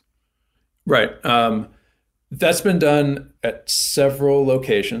feelings. Right. That's been done at several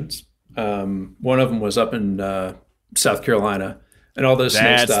locations. One of them was up in South Carolina, and all those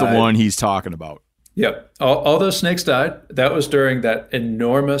snakes died. That's the one he's talking about. Yep. All those snakes died. That was during that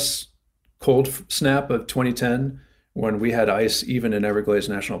enormous cold snap of 2010 when we had ice even in Everglades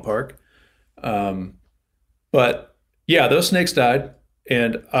National Park. But yeah, those snakes died.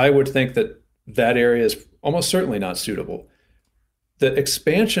 And I would think that area is almost certainly not suitable. The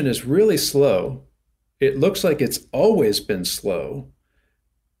expansion is really slow. It looks like it's always been slow.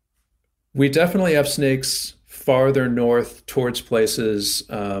 We definitely have snakes farther north towards places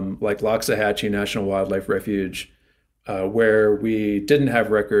like Loxahatchee National Wildlife Refuge, where we didn't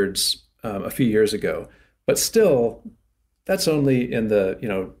have records a few years ago. But still, that's only in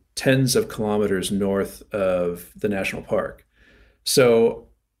the tens of kilometers north of the national park. So,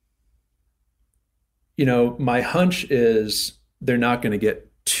 my hunch is they're not going to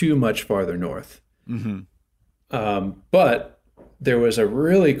get too much farther north. Mm-hmm. But there was a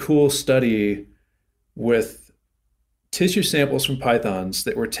really cool study with tissue samples from pythons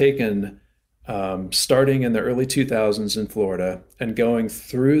that were taken starting in the early 2000s in Florida and going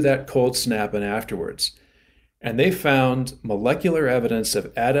through that cold snap and afterwards. And they found molecular evidence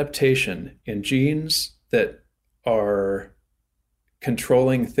of adaptation in genes that are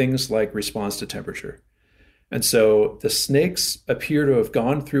controlling things like response to temperature. And so the snakes appear to have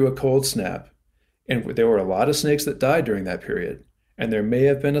gone through a cold snap, and there were a lot of snakes that died during that period. And there may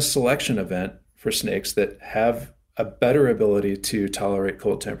have been a selection event for snakes that have a better ability to tolerate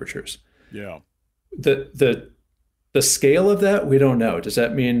cold temperatures. Yeah. The scale of that, we don't know. Does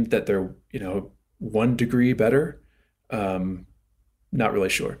that mean that they're, 1 degree better? Not really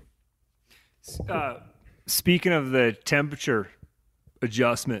sure. Speaking of the temperature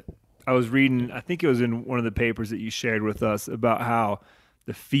adjustment, I was reading, I think it was in one of the papers that you shared with us, about how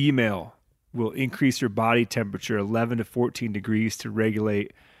the female will increase her body temperature 11 to 14 degrees to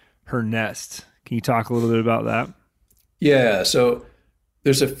regulate her nest. Can you talk a little bit about that? Yeah, so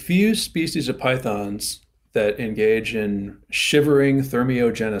there's a few species of pythons that engage in shivering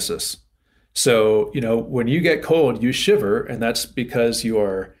thermogenesis. So, when you get cold, you shiver, and that's because you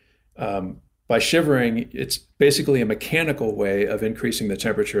are, by shivering, it's basically a mechanical way of increasing the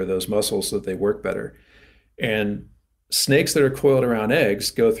temperature of those muscles so that they work better. And snakes that are coiled around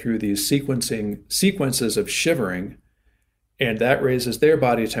eggs go through these sequences of shivering, and that raises their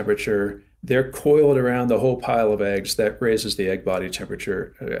body temperature. They're coiled around the whole pile of eggs. That raises the egg body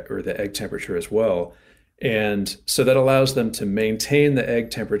temperature, or the egg temperature as well. And so that allows them to maintain the egg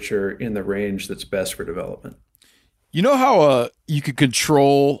temperature in the range that's best for development. You know how you could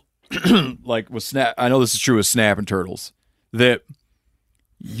control, like with snap, I know this is true with snapping turtles, that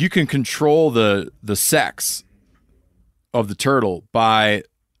you can control the sex of the turtle by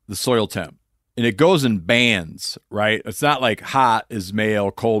the soil temp. And it goes in bands, right? It's not like hot is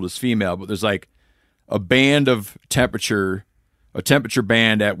male, cold is female, but there's like a band of temperature, a temperature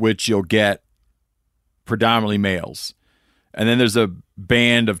band at which you'll get predominantly males. And then there's a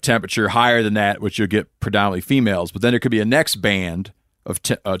band of temperature higher than that, which you'll get predominantly females. But then there could be a next band of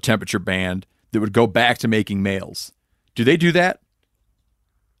temperature band that would go back to making males. Do they do that?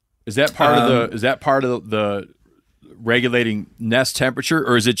 Is that part of the regulating nest temperature,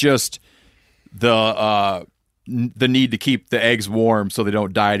 or is it just the need to keep the eggs warm so they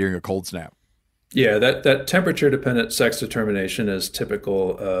don't die during a cold snap? Yeah, that temperature dependent sex determination is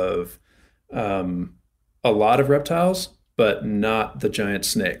typical of a lot of reptiles, but not the giant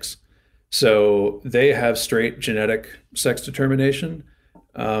snakes. So they have straight genetic sex determination.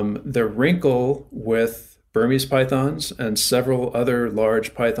 The wrinkle with Burmese pythons and several other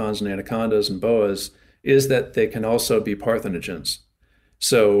large pythons and anacondas and boas is that they can also be parthenogens.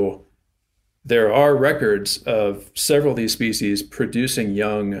 So there are records of several of these species producing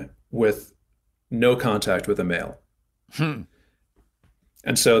young with no contact with a male. And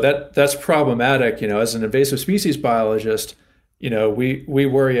so that's problematic. As an invasive species biologist, we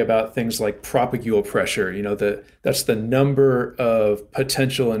worry about things like propagule pressure. That's the number of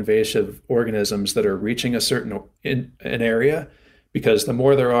potential invasive organisms that are reaching a certain an area, because the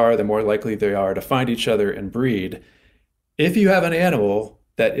more there are, the more likely they are to find each other and breed. If you have an animal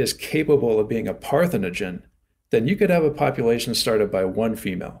that is capable of being a parthenogen, then you could have a population started by one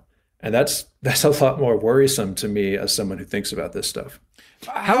female. And that's a lot more worrisome to me as someone who thinks about this stuff.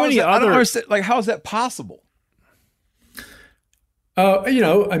 How is that possible?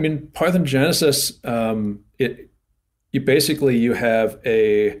 Parthenogenesis, you have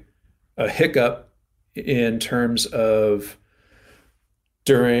a hiccup in terms of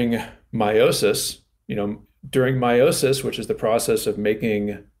during meiosis. During meiosis, which is the process of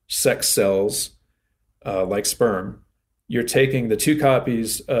making sex cells like sperm, you're taking the two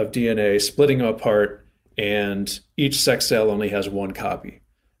copies of DNA, splitting them apart, and each sex cell only has one copy.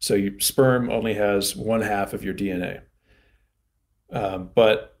 So sperm only has one half of your DNA.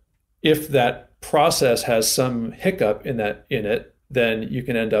 But if that process has some hiccup in it, then you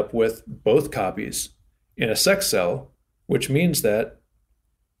can end up with both copies in a sex cell, which means that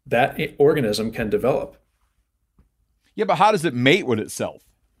organism can develop. Yeah, but how does it mate with itself?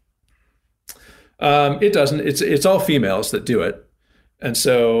 It doesn't. It's all females that do it, and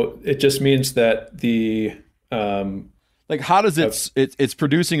so it just means that how does it's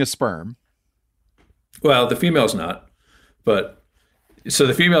producing a sperm? Well, the female's not, but so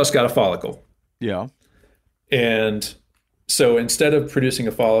the female's got a follicle. Yeah, and so instead of producing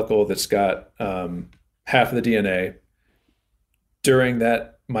a follicle that's got half of the DNA, during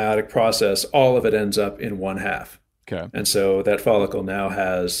that meiotic process, all of it ends up in one half. Okay. And so that follicle now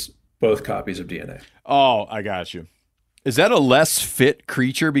has both copies of DNA. Oh, I got you. Is that a less fit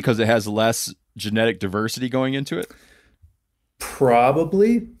creature because it has less genetic diversity going into it?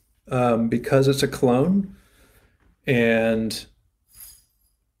 Probably, because it's a clone. And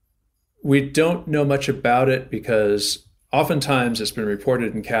we don't know much about it because oftentimes it's been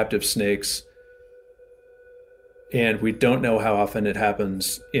reported in captive snakes, and we don't know how often it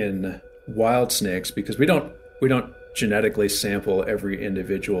happens in wild snakes because we don't genetically sample every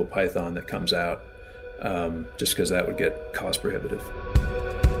individual python that comes out, just because that would get cost prohibitive.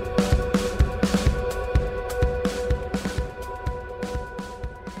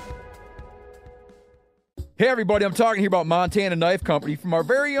 Hey everybody, I'm talking here about Montana Knife Company from our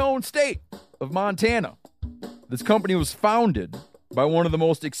very own state of Montana. This company was founded by one of the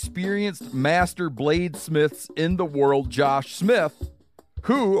most experienced master bladesmiths in the world, Josh Smith,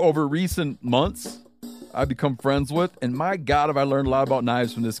 who over recent months I've become friends with, and my God, have I learned a lot about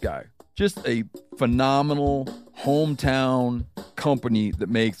knives from this guy. Just a phenomenal hometown company that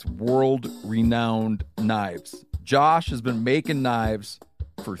makes world-renowned knives. Josh has been making knives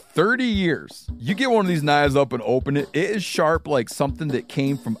for 30 years. You get one of these knives up and open it, it is sharp like something that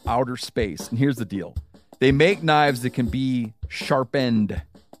came from outer space. And here's the deal. They make knives that can be sharpened.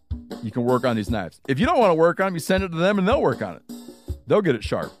 You can work on these knives. If you don't want to work on them, you send it to them and they'll work on it. They'll get it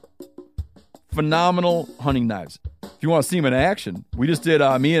sharp. Phenomenal hunting knives. If you want to see them in action, we just did,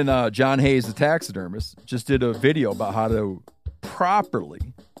 me and John Hayes, the taxidermist, just did a video about how to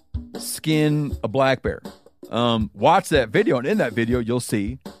properly skin a black bear. Watch that video, and in that video, you'll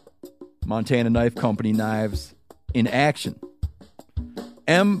see Montana Knife Company knives in action.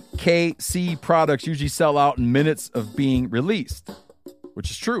 MKC products usually sell out in minutes of being released, which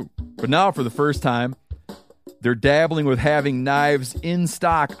is true. But now, for the first time, they're dabbling with having knives in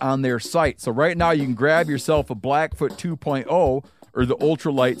stock on their site. So right now, you can grab yourself a Blackfoot 2.0 or the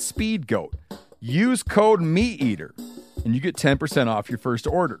Ultralight Speed Goat. Use code MeatEater, and you get 10% off your first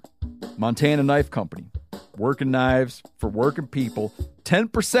order. Montana Knife Company. Working knives for working people.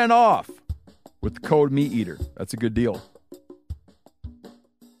 10% off with the code MeatEater. That's a good deal.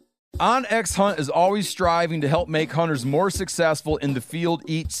 OnX Hunt is always striving to help make hunters more successful in the field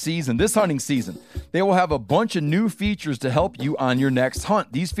each season. This hunting season, they will have a bunch of new features to help you on your next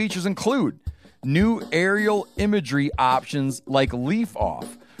hunt. These features include new aerial imagery options like Leaf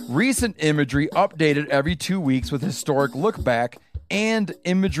Off, recent imagery updated every 2 weeks with historic look back, and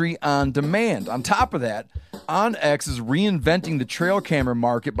imagery on demand. On top of that, OnX is reinventing the trail camera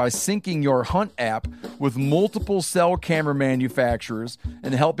market by syncing your Hunt app with multiple cell camera manufacturers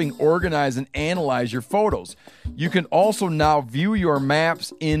and helping organize and analyze your photos. You can also now view your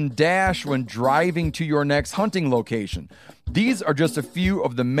maps in Dash when driving to your next hunting location. These are just a few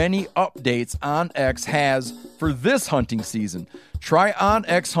of the many updates OnX has for this hunting season. Try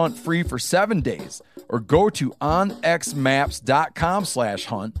OnX Hunt free for 7 days or go to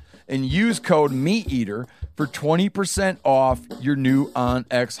onxmaps.com/hunt and use code MeatEater for 20% off your new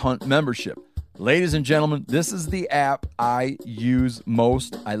OnX Hunt membership. Ladies and gentlemen, this is the app I use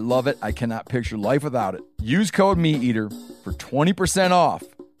most. I love it. I cannot picture life without it. Use code MeatEater for 20% off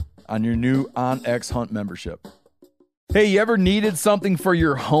on your new OnX Hunt membership. Hey, you ever needed something for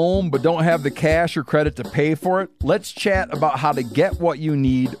your home but don't have the cash or credit to pay for it? Let's chat about how to get what you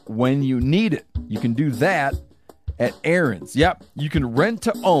need when you need it. You can do that at Aaron's. Yep, you can rent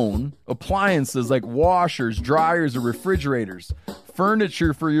to own appliances like washers, dryers, or refrigerators,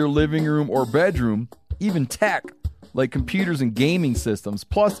 furniture for your living room or bedroom, even tech like computers and gaming systems.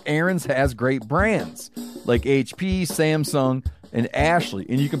 Plus, Aaron's has great brands like HP, Samsung, and Ashley,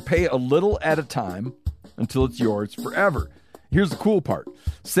 and you can pay a little at a time until it's yours forever. Here's the cool part.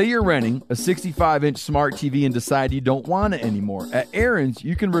 Say you're renting a 65-inch smart TV and decide you don't want it anymore. At Aaron's,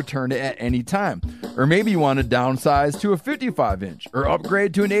 you can return it at any time. Or maybe you want to downsize to a 55-inch or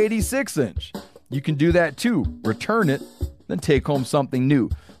upgrade to an 86-inch. You can do that too. Return it, then take home something new.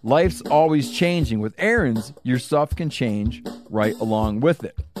 Life's always changing. With Aaron's, your stuff can change right along with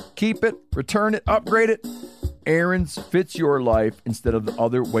it. Keep it, return it, upgrade it. Aaron's fits your life instead of the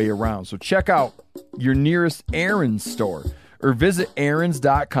other way around. So check out your nearest Aaron's store or visit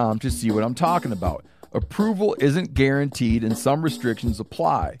Aaron's.com to see what I'm talking about. Approval isn't guaranteed and some restrictions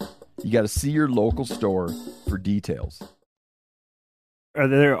apply. You got to see your local store for details. Are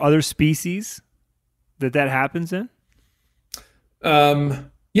there other species that happens in?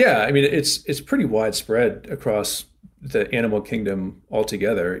 Yeah, I mean, it's pretty widespread across the animal kingdom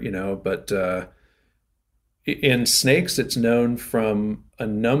altogether, but in snakes, it's known from a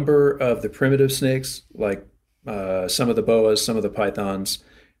number of the primitive snakes, like some of the boas, some of the pythons,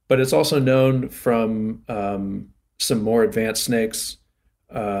 but it's also known from some more advanced snakes,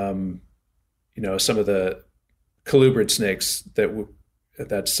 some of the colubrid snakes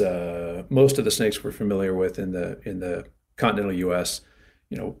that's most of the snakes we're familiar with in the continental U.S.,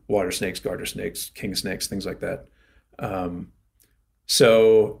 water snakes, garter snakes, king snakes, things like that.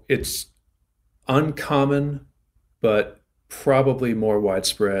 So it's uncommon, but probably more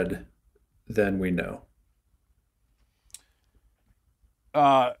widespread than we know.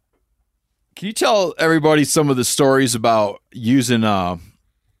 Can you tell everybody some of the stories about using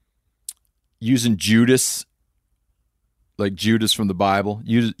Judas, like Judas from the Bible,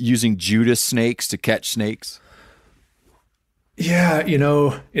 using Judas snakes to catch snakes? Yeah,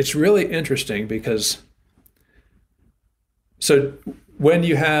 it's really interesting because so when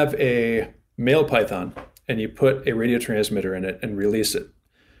you have a male python and you put a radio transmitter in it and release it,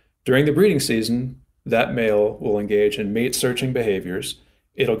 during the breeding season, that male will engage in mate searching behaviors.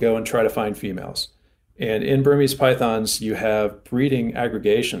 It'll go and try to find females. And in Burmese pythons, you have breeding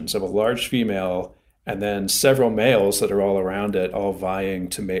aggregations of a large female and then several males that are all around it, all vying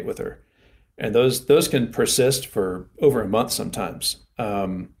to mate with her. And those can persist for over a month sometimes.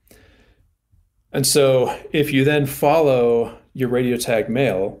 And so if you then follow your radio tag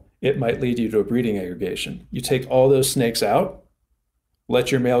male, it might lead you to a breeding aggregation. You take all those snakes out,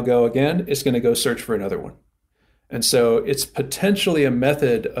 let your male go again, it's going to go search for another one. And so it's potentially a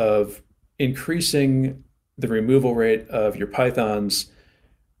method of increasing the removal rate of your pythons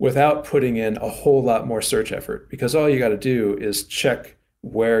without putting in a whole lot more search effort, because all you got to do is check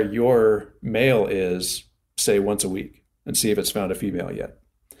where your male is, say once a week, and see if it's found a female yet.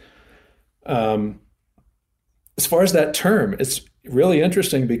 As far as that term, it's really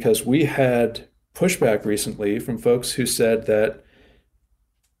interesting because we had pushback recently from folks who said that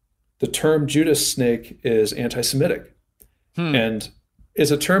the term Judas snake is anti-Semitic. And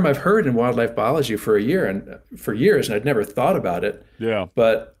is a term I've heard in wildlife biology for years, and I'd never thought about it. Yeah.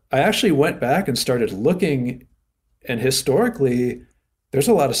 But I actually went back and started looking, and historically, there's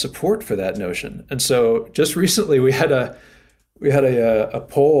a lot of support for that notion. And so just recently we had a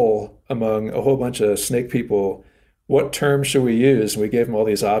poll among a whole bunch of snake people. What term should we use? And we gave them all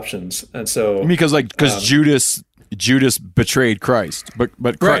these options. And so because Judas betrayed Christ, but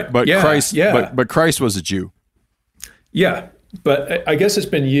Christ was a Jew. Yeah, but I guess it's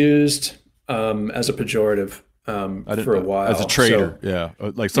been used as a pejorative for a while, as a traitor.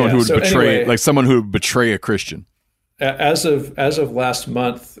 Like someone who would betray a Christian. As of last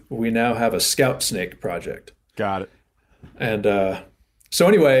month, we now have a Scout Snake project. Got it. And so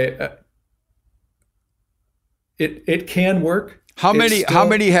anyway, it can work. How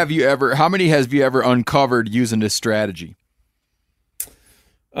many have you ever uncovered using this strategy?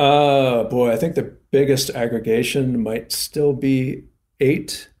 Boy, I think the biggest aggregation might still be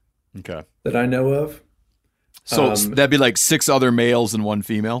 8. Okay. That I know of. So that'd be like 6 other males and 1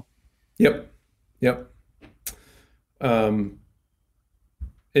 female? Yep. In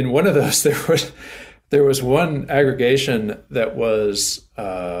one of those, there was one aggregation that was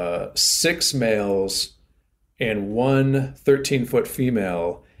 6 males and 1 13-foot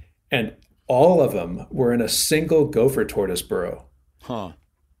female, and all of them were in a single gopher tortoise burrow. Huh.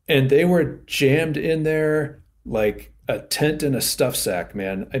 And they were jammed in there like a tent in a stuff sack,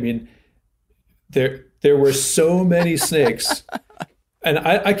 man. I mean, there were so many snakes, and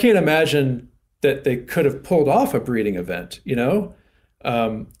I can't imagine that they could have pulled off a breeding event, you know?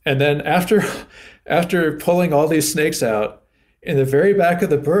 And then after pulling all these snakes out, in the very back of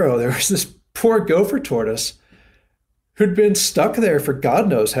the burrow, there was this poor gopher tortoise who'd been stuck there for God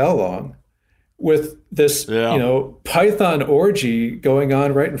knows how long, with this, python orgy going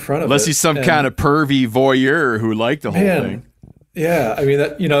on right in front of Unless he's some kind of pervy voyeur who liked the whole thing. Yeah, I mean,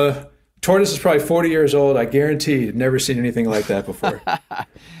 tortoise is probably 40 years old. I guarantee he'd never seen anything like that before.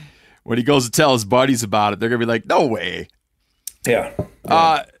 When he goes to tell his buddies about it, they're gonna be like, "No way." Yeah.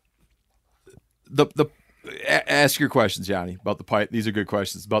 Ask your questions, Johnny, about the python. These are good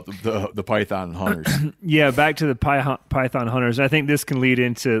questions about the python hunters. Yeah, back to the python hunters. I think this can lead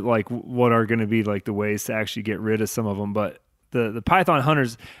into like what are going to be like the ways to actually get rid of some of them. But the python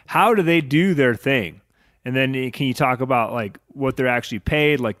hunters, how do they do their thing? And then can you talk about like what they're actually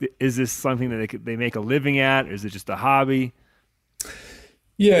paid? Like, is this something that they make a living at? Or is it just a hobby?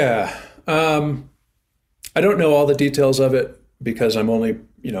 Yeah. I don't know all the details of it because I'm only,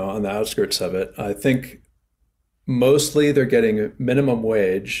 on the outskirts of it. I think mostly they're getting minimum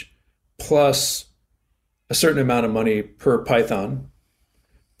wage plus a certain amount of money per python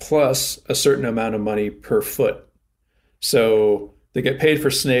plus a certain amount of money per foot. So they get paid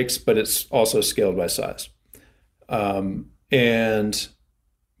for snakes, but it's also scaled by size. And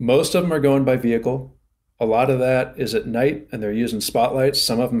most of them are going by vehicle. A lot of that is at night, and they're using spotlights.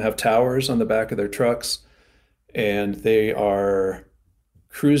 Some of them have towers on the back of their trucks, and they are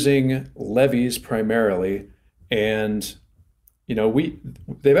cruising levees primarily. And,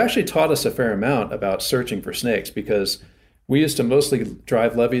 they've actually taught us a fair amount about searching for snakes, because we used to mostly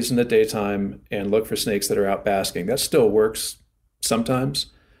drive levees in the daytime and look for snakes that are out basking. That still works sometimes,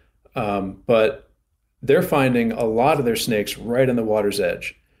 but they're finding a lot of their snakes right on the water's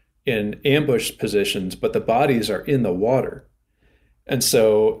edge in ambush positions, but the bodies are in the water. And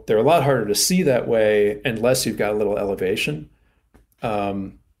so they're a lot harder to see that way unless you've got a little elevation.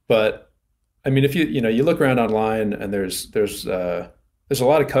 But I mean, if you look around online, and there's a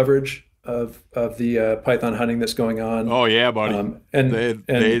lot of coverage of the python hunting that's going on. Oh yeah, buddy.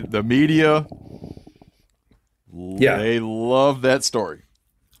 The media, they love that story.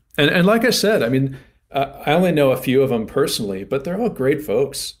 And like I said, I mean, I only know a few of them personally, but they're all great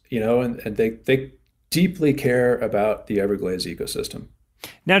folks, and they deeply care about the Everglades ecosystem.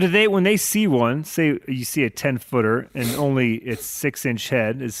 Now, when they see one, say you see a 10-footer and only its 6-inch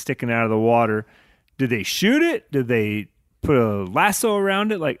head is sticking out of the water, do they shoot it? Do they put a lasso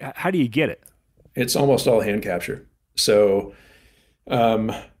around it? Like, how do you get it? It's almost all hand capture. So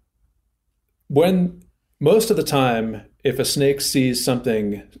when most of the time, if a snake sees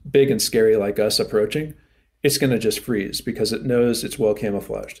something big and scary like us approaching, it's going to just freeze because it knows it's well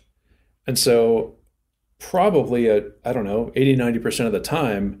camouflaged. And so probably 80, 90% of the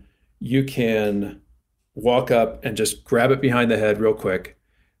time, you can walk up and just grab it behind the head real quick,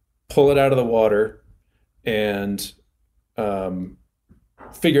 pull it out of the water, and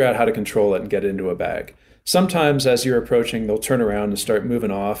figure out how to control it and get it into a bag. Sometimes as you're approaching, they'll turn around and start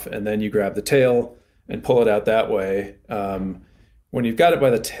moving off, and then you grab the tail and pull it out that way. When you've got it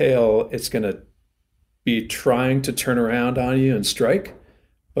by the tail, it's going to be trying to turn around on you and strike.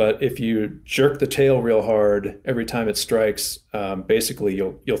 But if you jerk the tail real hard every time it strikes, basically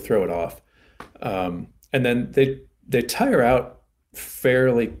you'll throw it off. And then they tire out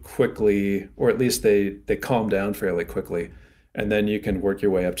fairly quickly, or at least they calm down fairly quickly. And then you can work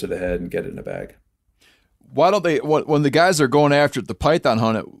your way up to the head and get it in a bag. Why don't they, when the guys are going after the python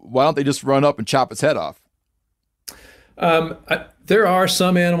hunt, why don't they just run up and chop its head off? There are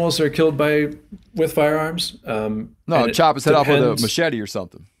some animals that are killed with firearms. No, chop its head off with a machete or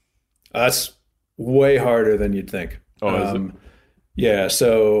something. That's way harder than you'd think. Oh, is it? Yeah,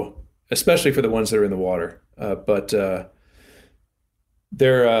 so especially for the ones that are in the water. But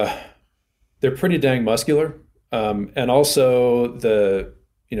they're pretty dang muscular. And also the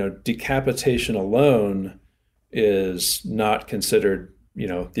decapitation alone is not considered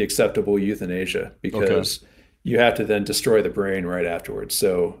the acceptable euthanasia, because you have to then destroy the brain right afterwards.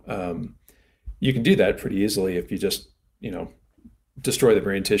 So you can do that pretty easily if you just destroy the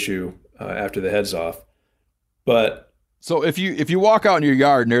brain tissue after the head's off. But so if you walk out in your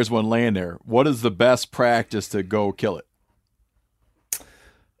yard and there's one laying there, what is the best practice to go kill it?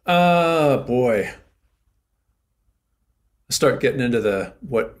 Boy. Start getting into the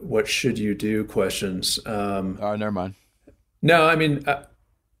what should you do questions. All right, never mind. No, I mean,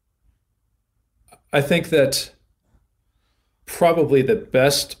 I think that probably the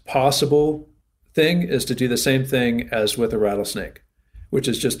best possible thing is to do the same thing as with a rattlesnake, which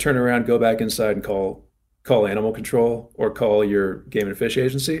is just turn around, go back inside, and call animal control or call your game and fish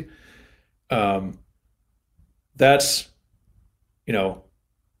agency. That's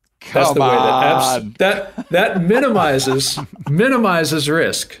that's the way that minimizes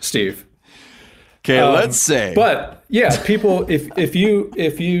risk, Steve. Okay, let's say. But yeah, people, if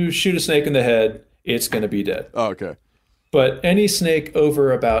you shoot a snake in the head, it's going to be dead. Oh, okay. But any snake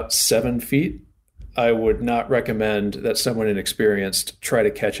over about 7 feet, I would not recommend that someone inexperienced try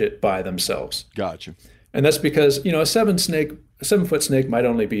to catch it by themselves. Gotcha. And that's because a 7-foot snake might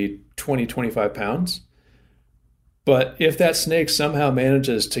only be 20, 25 pounds. But if that snake somehow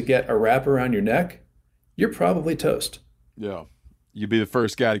manages to get a wrap around your neck, you're probably toast. Yeah. You'd be the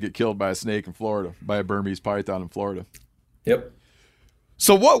first guy to get killed by a snake in Florida, by a Burmese python in Florida. Yep.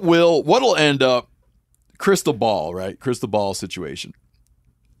 So what'll end up, crystal ball, right? Crystal ball situation.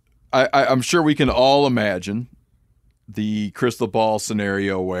 I'm sure we can all imagine the crystal ball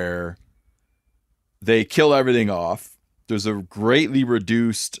scenario where they kill everything off. There's a greatly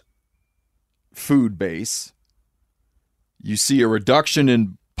reduced food base. You see a reduction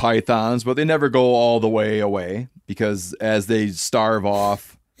in pythons, but they never go all the way away, because as they starve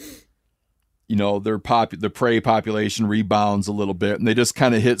off, the prey population rebounds a little bit, and they just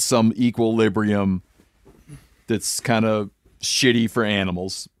kind of hit some equilibrium that's kind of shitty for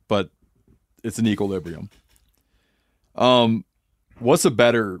animals, but it's an equilibrium. What's a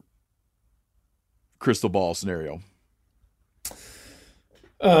better crystal ball scenario?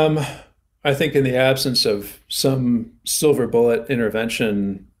 I think in the absence of some silver bullet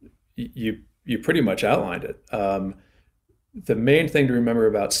intervention, you pretty much outlined it. The main thing to remember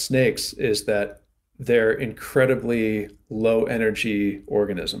about snakes is that they're incredibly low energy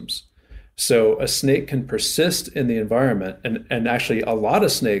organisms. So a snake can persist in the environment, and actually a lot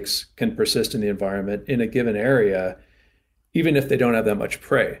of snakes can persist in the environment in a given area, even if they don't have that much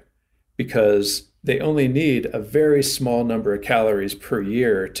prey, because they only need a very small number of calories per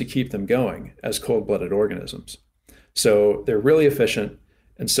year to keep them going as cold-blooded organisms. So they're really efficient.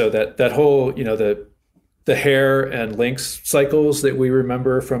 And so that whole, the hare and lynx cycles that we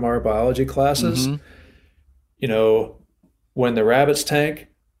remember from our biology classes, when the rabbits tank,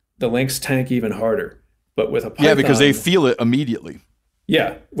 the lynx tank even harder. But with a python... Yeah, because they feel it immediately.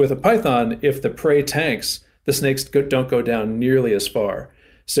 Yeah. With a python, if the prey tanks, the snakes don't go down nearly as far.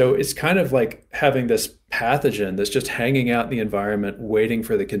 So it's kind of like having this pathogen that's just hanging out in the environment, waiting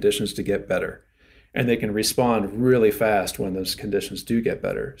for the conditions to get better. And they can respond really fast when those conditions do get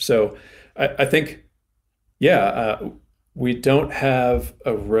better. So I think, we don't have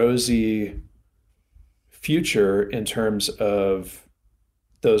a rosy future in terms of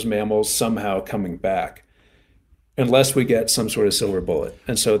those mammals somehow coming back, unless we get some sort of silver bullet.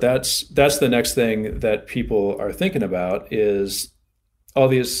 And so that's the next thing that people are thinking about is, all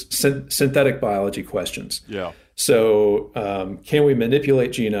these synthetic biology questions. Yeah. So can we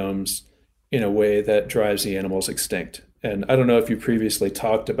manipulate genomes in a way that drives the animals extinct? And I don't know if you previously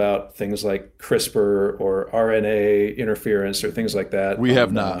talked about things like CRISPR or RNA interference or things like that. We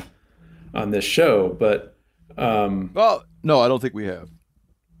have not on this show, but well, no, I don't think we have.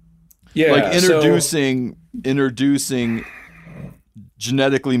 Yeah, like introducing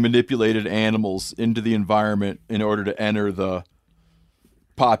genetically manipulated animals into the environment in order to enter the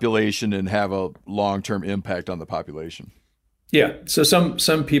population and have a long-term impact on the population. Yeah. So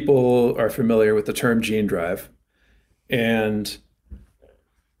some people are familiar with the term gene drive. And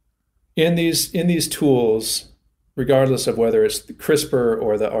in these tools, regardless of whether it's the CRISPR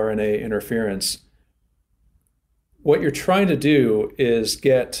or the RNA interference, what you're trying to do is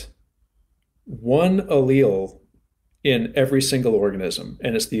get one allele in every single organism,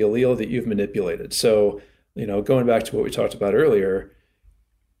 and it's the allele that you've manipulated. So, going back to what we talked about earlier,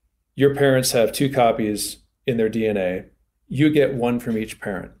 your parents have 2 copies in their DNA. You get 1 from each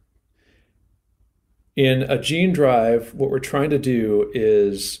parent. In a gene drive, what we're trying to do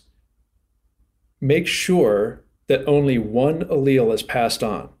is make sure that only one allele is passed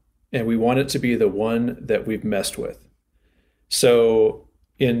on, and we want it to be the one that we've messed with. So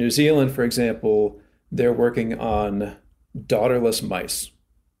in New Zealand, for example, they're working on daughterless mice,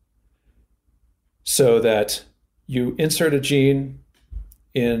 so that you insert a gene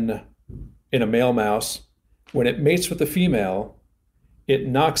in a male mouse. When it mates with the female, it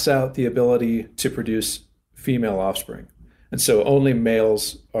knocks out the ability to produce female offspring, and so only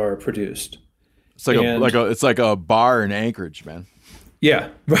males are produced. It's like a bar in Anchorage, man. Yeah,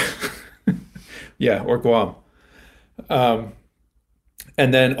 yeah, or Guam.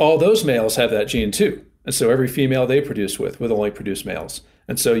 And then all those males have that gene too, and so every female they produce with will only produce males,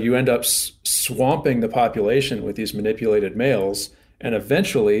 and so you end up swamping the population with these manipulated males, and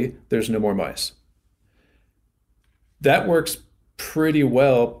eventually there's no more mice. That works pretty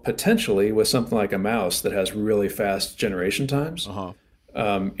well potentially with something like a mouse that has really fast generation times.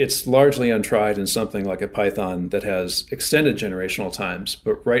 It's largely untried in something like a python that has extended generational times.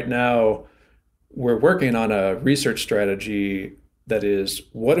 But right now, we're working on a research strategy that is,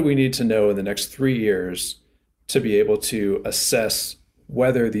 what do we need to know in the next 3 years to be able to assess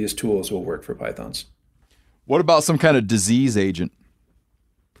whether these tools will work for pythons? What about some kind of disease agent?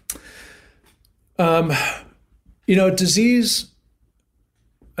 Disease,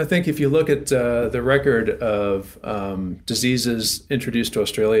 I think if you look at the record of diseases introduced to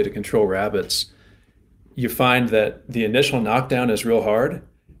Australia to control rabbits, you find that the initial knockdown is real hard,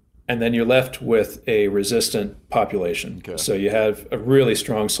 and then you're left with a resistant population. Okay. So you have a really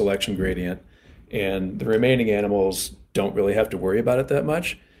strong selection gradient, and the remaining animals don't really have to worry about it that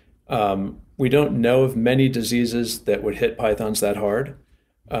much. We don't know of many diseases that would hit pythons that hard,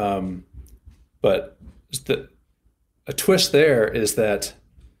 but a twist there is that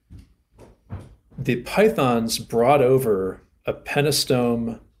the pythons brought over a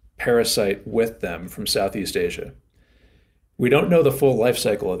penostome parasite with them from Southeast Asia. We don't know the full life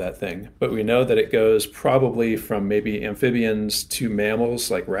cycle of that thing, but we know that it goes probably from maybe amphibians to mammals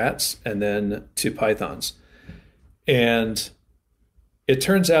like rats and then to pythons. And it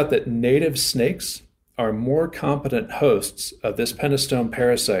turns out that native snakes are more competent hosts of this penostome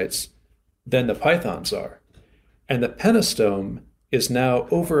parasites than the pythons are. And the penostome is now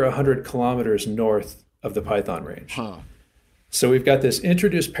over 100 kilometers north of the python range. So we've got this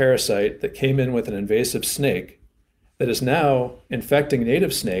introduced parasite that came in with an invasive snake that is now infecting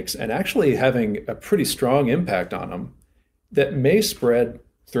native snakes and actually having a pretty strong impact on them that may spread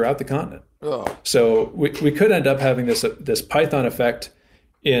throughout the continent. So we could end up having this python effect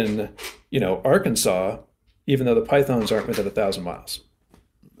in Arkansas, even though the pythons aren't within 1,000 miles.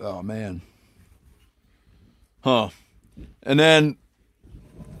 Oh, man. And then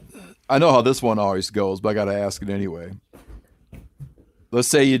I know how this one always goes, but I got to ask it anyway. Let's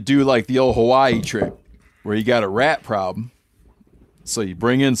say you do like the old Hawaii trick where you got a rat problem. So you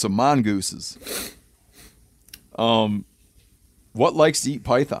bring in some mongooses. What likes to eat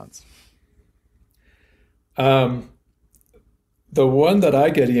pythons? The one that I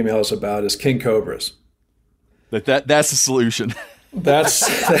get emails about is king cobras. That's the solution. That's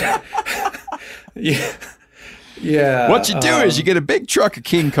yeah. Yeah. What you do is you get a big truck of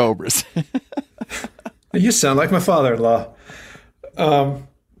king cobras. You sound like my father-in-law.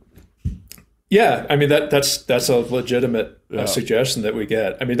 Yeah, I mean that's a legitimate suggestion that we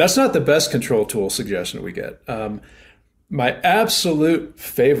get. I mean, that's not the best control tool suggestion we get. My absolute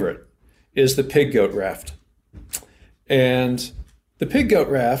favorite is the pig-goat raft. And the pig-goat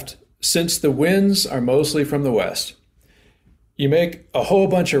raft, since the winds are mostly from the west, you make a whole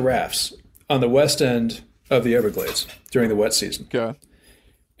bunch of rafts on the west end of the Everglades during the wet season. Okay.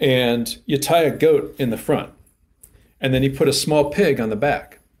 And you tie a goat in the front, and then you put a small pig on the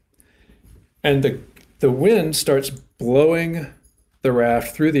back. And the wind starts blowing the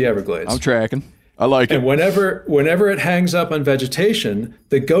raft through the Everglades. I'm tracking. I like it. And whenever it hangs up on vegetation,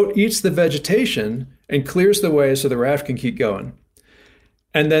 the goat eats the vegetation and clears the way so the raft can keep going.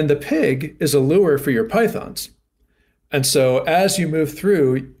 And then the pig is a lure for your pythons. And so as you move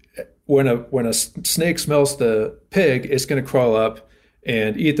through, when a snake smells the pig, it's going to crawl up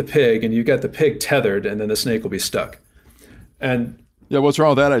and eat the pig, and you got the pig tethered, and then the snake will be stuck. And yeah, what's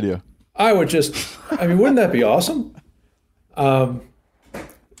wrong with that idea? Wouldn't that be awesome? I'd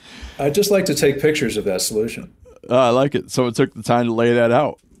just like to take pictures of that solution. I like it. So it took the time to lay that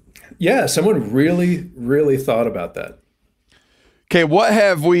out. Yeah, someone really, really thought about that. Okay, what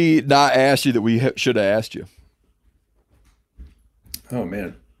have we not asked you that we should have asked you? Oh,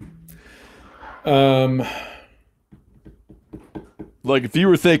 man. Like if you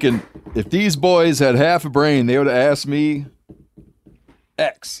were thinking, if these boys had half a brain, they would have asked me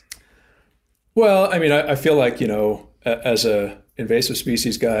X. Well, I feel like, as a invasive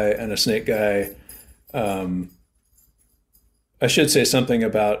species guy and a snake guy, I should say something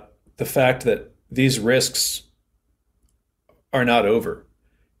about the fact that these risks are not over.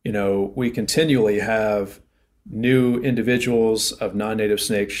 We continually have new individuals of non-native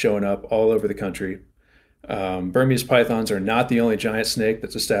snakes showing up all over the country. Burmese pythons are not the only giant snake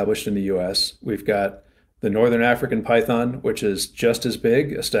that's established in the U.S. We've got the Northern African python, which is just as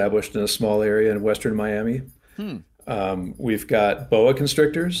big, established in a small area in western Miami. We've got boa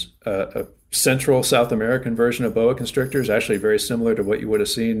constrictors, a central South American version of boa constrictors, actually very similar to what you would have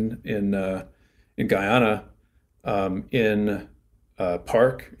seen in Guyana, in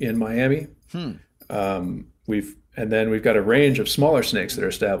Park in Miami. We've got a range of smaller snakes that are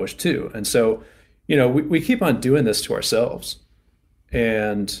established too. And so, we keep on doing this to ourselves,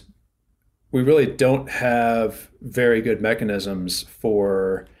 and we really don't have very good mechanisms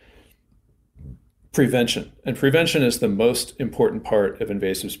for prevention. And prevention is the most important part of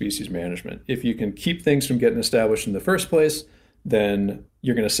invasive species management. If you can keep things from getting established in the first place, then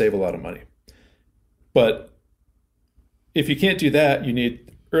you're going to save a lot of money. But if you can't do that, you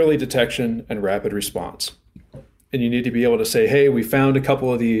need early detection and rapid response. And you need to be able to say, hey, we found a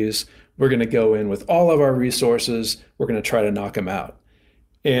couple of these. We're going to go in with all of our resources. We're going to try to knock them out.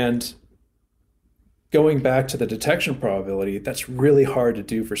 And going back to the detection probability, that's really hard to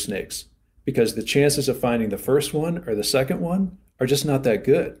do for snakes because the chances of finding the first one or the second one are just not that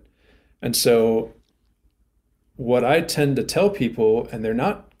good. And so what I tend to tell people, and they're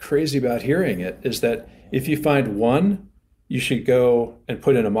not crazy about hearing it, is that if you find one, you should go and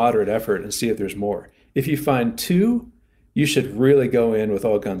put in a moderate effort and see if there's more. If you find two, you should really go in with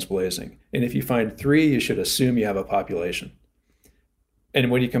all guns blazing. And if you find three, you should assume you have a population.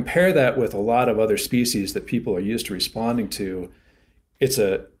 And when you compare that with a lot of other species that people are used to responding to, it's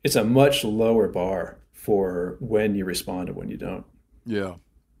a much lower bar for when you respond and when you don't. Yeah.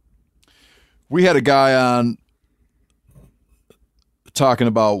 We had a guy on talking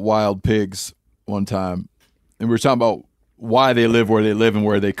about wild pigs one time, and we were talking about why they live where they live and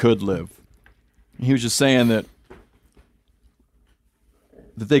where they could live. And he was just saying that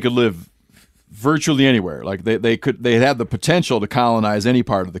they could live virtually anywhere. Like they had the potential to colonize any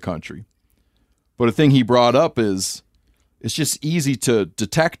part of the country. But a thing he brought up is it's just easy to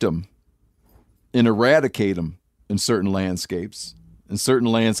detect them and eradicate them in certain landscapes. In certain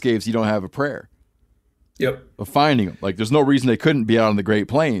landscapes, you don't have a prayer. Yep. Of finding them. Like there's no reason they couldn't be out on the Great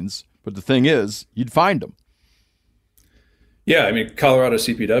Plains. But the thing is, you'd find them. Yeah, Colorado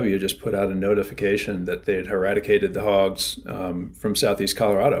CPW just put out a notification that they had eradicated the hogs from southeast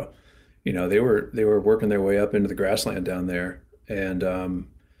Colorado. They were working their way up into the grassland down there, and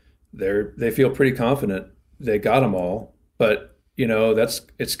they feel pretty confident they got them all. But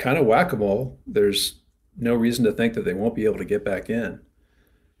it's kind of whack-a-mole. There's no reason to think that they won't be able to get back in.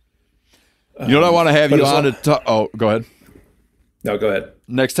 You know what I want to have you on to talk? Oh, go ahead. No, go ahead.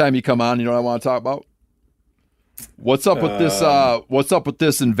 Next time you come on, you know what I want to talk about? What's up with this? What's up with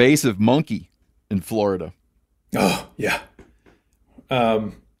this invasive monkey in Florida? Oh yeah,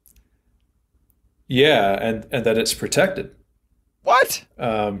 yeah, and that it's protected. What?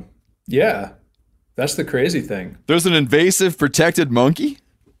 Yeah, that's the crazy thing. There's an invasive protected monkey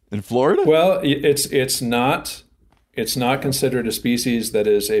in Florida? Well, it's not considered a species that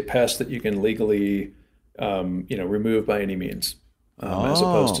is a pest that you can legally remove by any means, as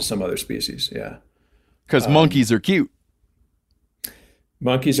opposed to some other species. Yeah. Because monkeys are cute.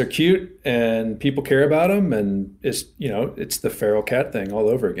 monkeys are cute and people care about them, and it's the feral cat thing all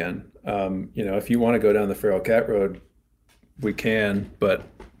over again. If you want to go down the feral cat road, we can, but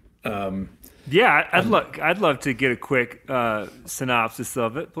yeah, I'd love to get a quick synopsis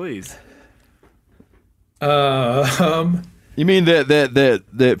of it, please. You mean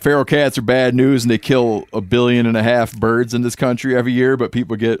that feral cats are bad news and they kill 1.5 billion birds in this country every year, but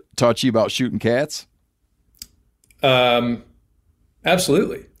people get touchy about shooting cats?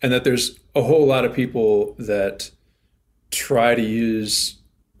 Absolutely. And that there's a whole lot of people that try to use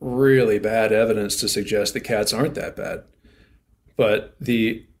really bad evidence to suggest that cats aren't that bad. But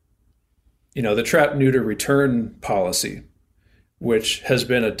the trap, neuter, return policy, which has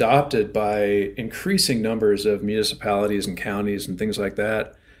been adopted by increasing numbers of municipalities and counties and things like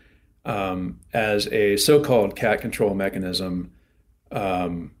that, as a so-called cat control mechanism,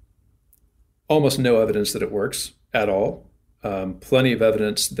 almost no evidence that it works at all. Plenty of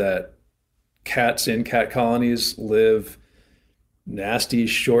evidence that cats in cat colonies live nasty,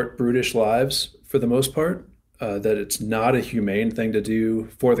 short, brutish lives for the most part, that it's not a humane thing to do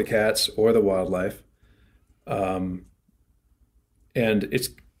for the cats or the wildlife. And it's,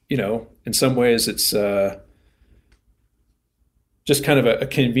 in some ways it's just kind of a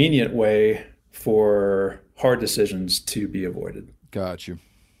convenient way for hard decisions to be avoided. Got you.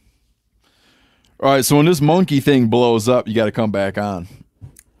 All right, so when this monkey thing blows up, you got to come back on.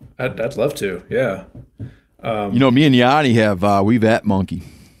 I'd love to, yeah. Me and Yanni we've at monkey.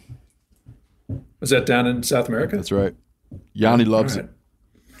 Was that down in South America? That's right. Yanni loves it.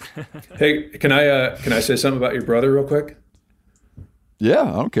 Hey, can I say something about your brother real quick? Yeah,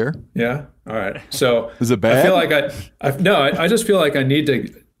 I don't care. Yeah, all right. So is it bad? I feel like I just feel like I need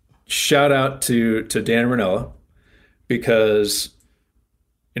to shout out to Dan Ranella, because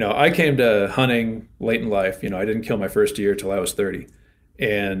I came to hunting late in life. I didn't kill my first deer till I was 30.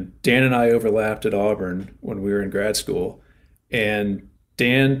 And Dan and I overlapped at Auburn when we were in grad school. And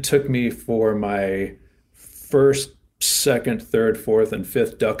Dan took me for my first, second, third, fourth, and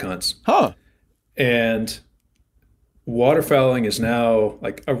fifth duck hunts. Huh. And waterfowling is now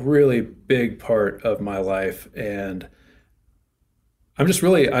like a really big part of my life. And I'm just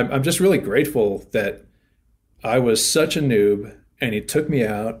really grateful that I was such a noob and he took me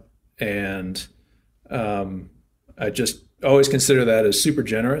out, and I just always consider that as super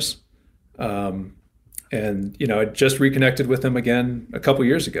generous. And I just reconnected with him again a couple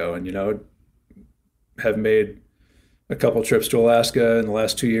years ago, and have made a couple trips to Alaska in the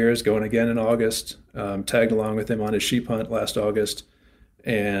last 2 years, going again in August. Tagged along with him on his sheep hunt last August,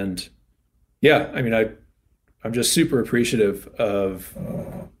 and yeah, I'm just super appreciative of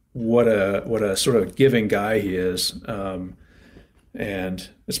what a sort of giving guy he is. And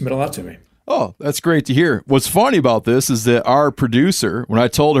it's meant a lot to me. Oh, that's great to hear. What's funny about this is that our producer, when I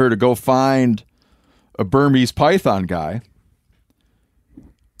told her to go find a Burmese python guy,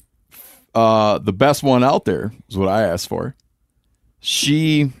 the best one out there is what I asked for.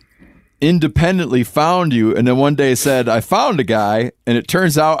 She independently found you, and then one day said, I found a guy, and it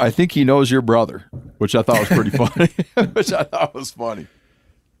turns out I think he knows your brother, which I thought was pretty funny.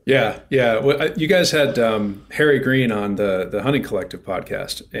 Yeah. Well, you guys had Harry Green on the Hunting Collective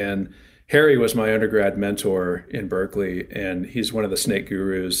podcast, and Harry was my undergrad mentor in Berkeley, and he's one of the snake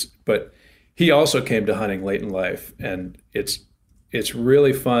gurus, but he also came to hunting late in life, and it's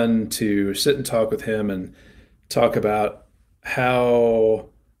really fun to sit and talk with him and talk about how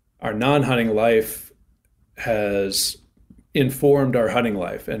our non-hunting life has informed our hunting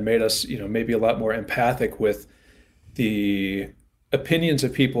life and made us, maybe a lot more empathic with the opinions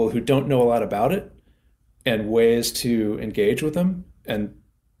of people who don't know a lot about it and ways to engage with them. And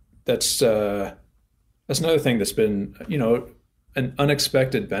that's another thing that's been, an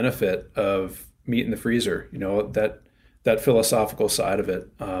unexpected benefit of meat in the freezer, that philosophical side of it,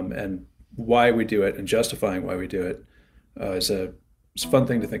 and why we do it and justifying why we do it, it's a fun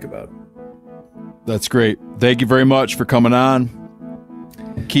thing to think about. That's great. Thank you very much for coming on.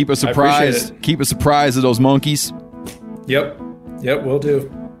 Keep us surprised. Keep us surprised of those monkeys. Yep, will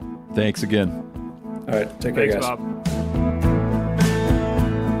do. Thanks again. All right, take care, guys. Bob.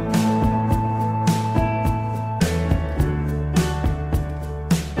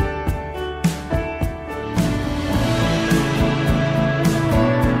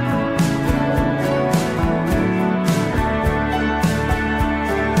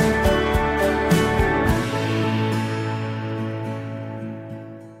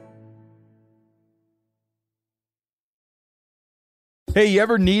 Hey, you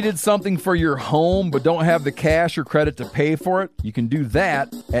ever needed something for your home but don't have the cash or credit to pay for it? You can do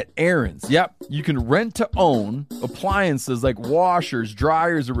that at Aaron's. Yep, you can rent to own appliances like washers,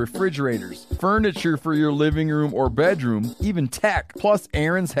 dryers, or refrigerators, furniture for your living room or bedroom, even tech. Plus,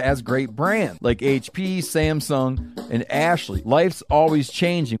 Aaron's has great brands like HP, Samsung, and Ashley. Life's always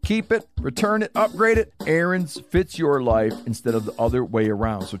changing. Keep it, return it, upgrade it. Aaron's fits your life instead of the other way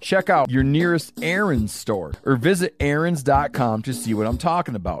around. So check out your nearest Aaron's store or visit Aaron's.com to see what I'm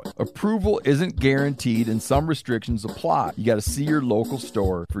talking about. Approval isn't guaranteed and some restrictions apply. You got to see your local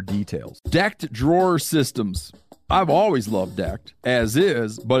store for details. Decked drawer systems. I've always loved Decked, as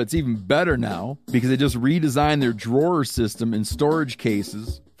is, but it's even better now because they just redesigned their drawer system and storage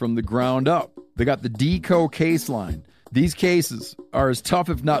cases from the ground up. They got the Deco case line. These cases are as tough,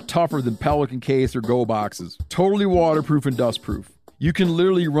 if not tougher, than Pelican case or Go boxes. Totally waterproof and dustproof. You can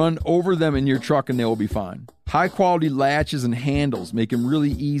literally run over them in your truck and they will be fine. High quality latches and handles make them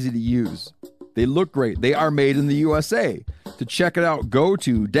really easy to use. They look great. They are made in the USA. To check it out, go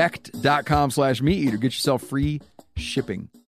to decked.com/meateater. Get yourself free shipping.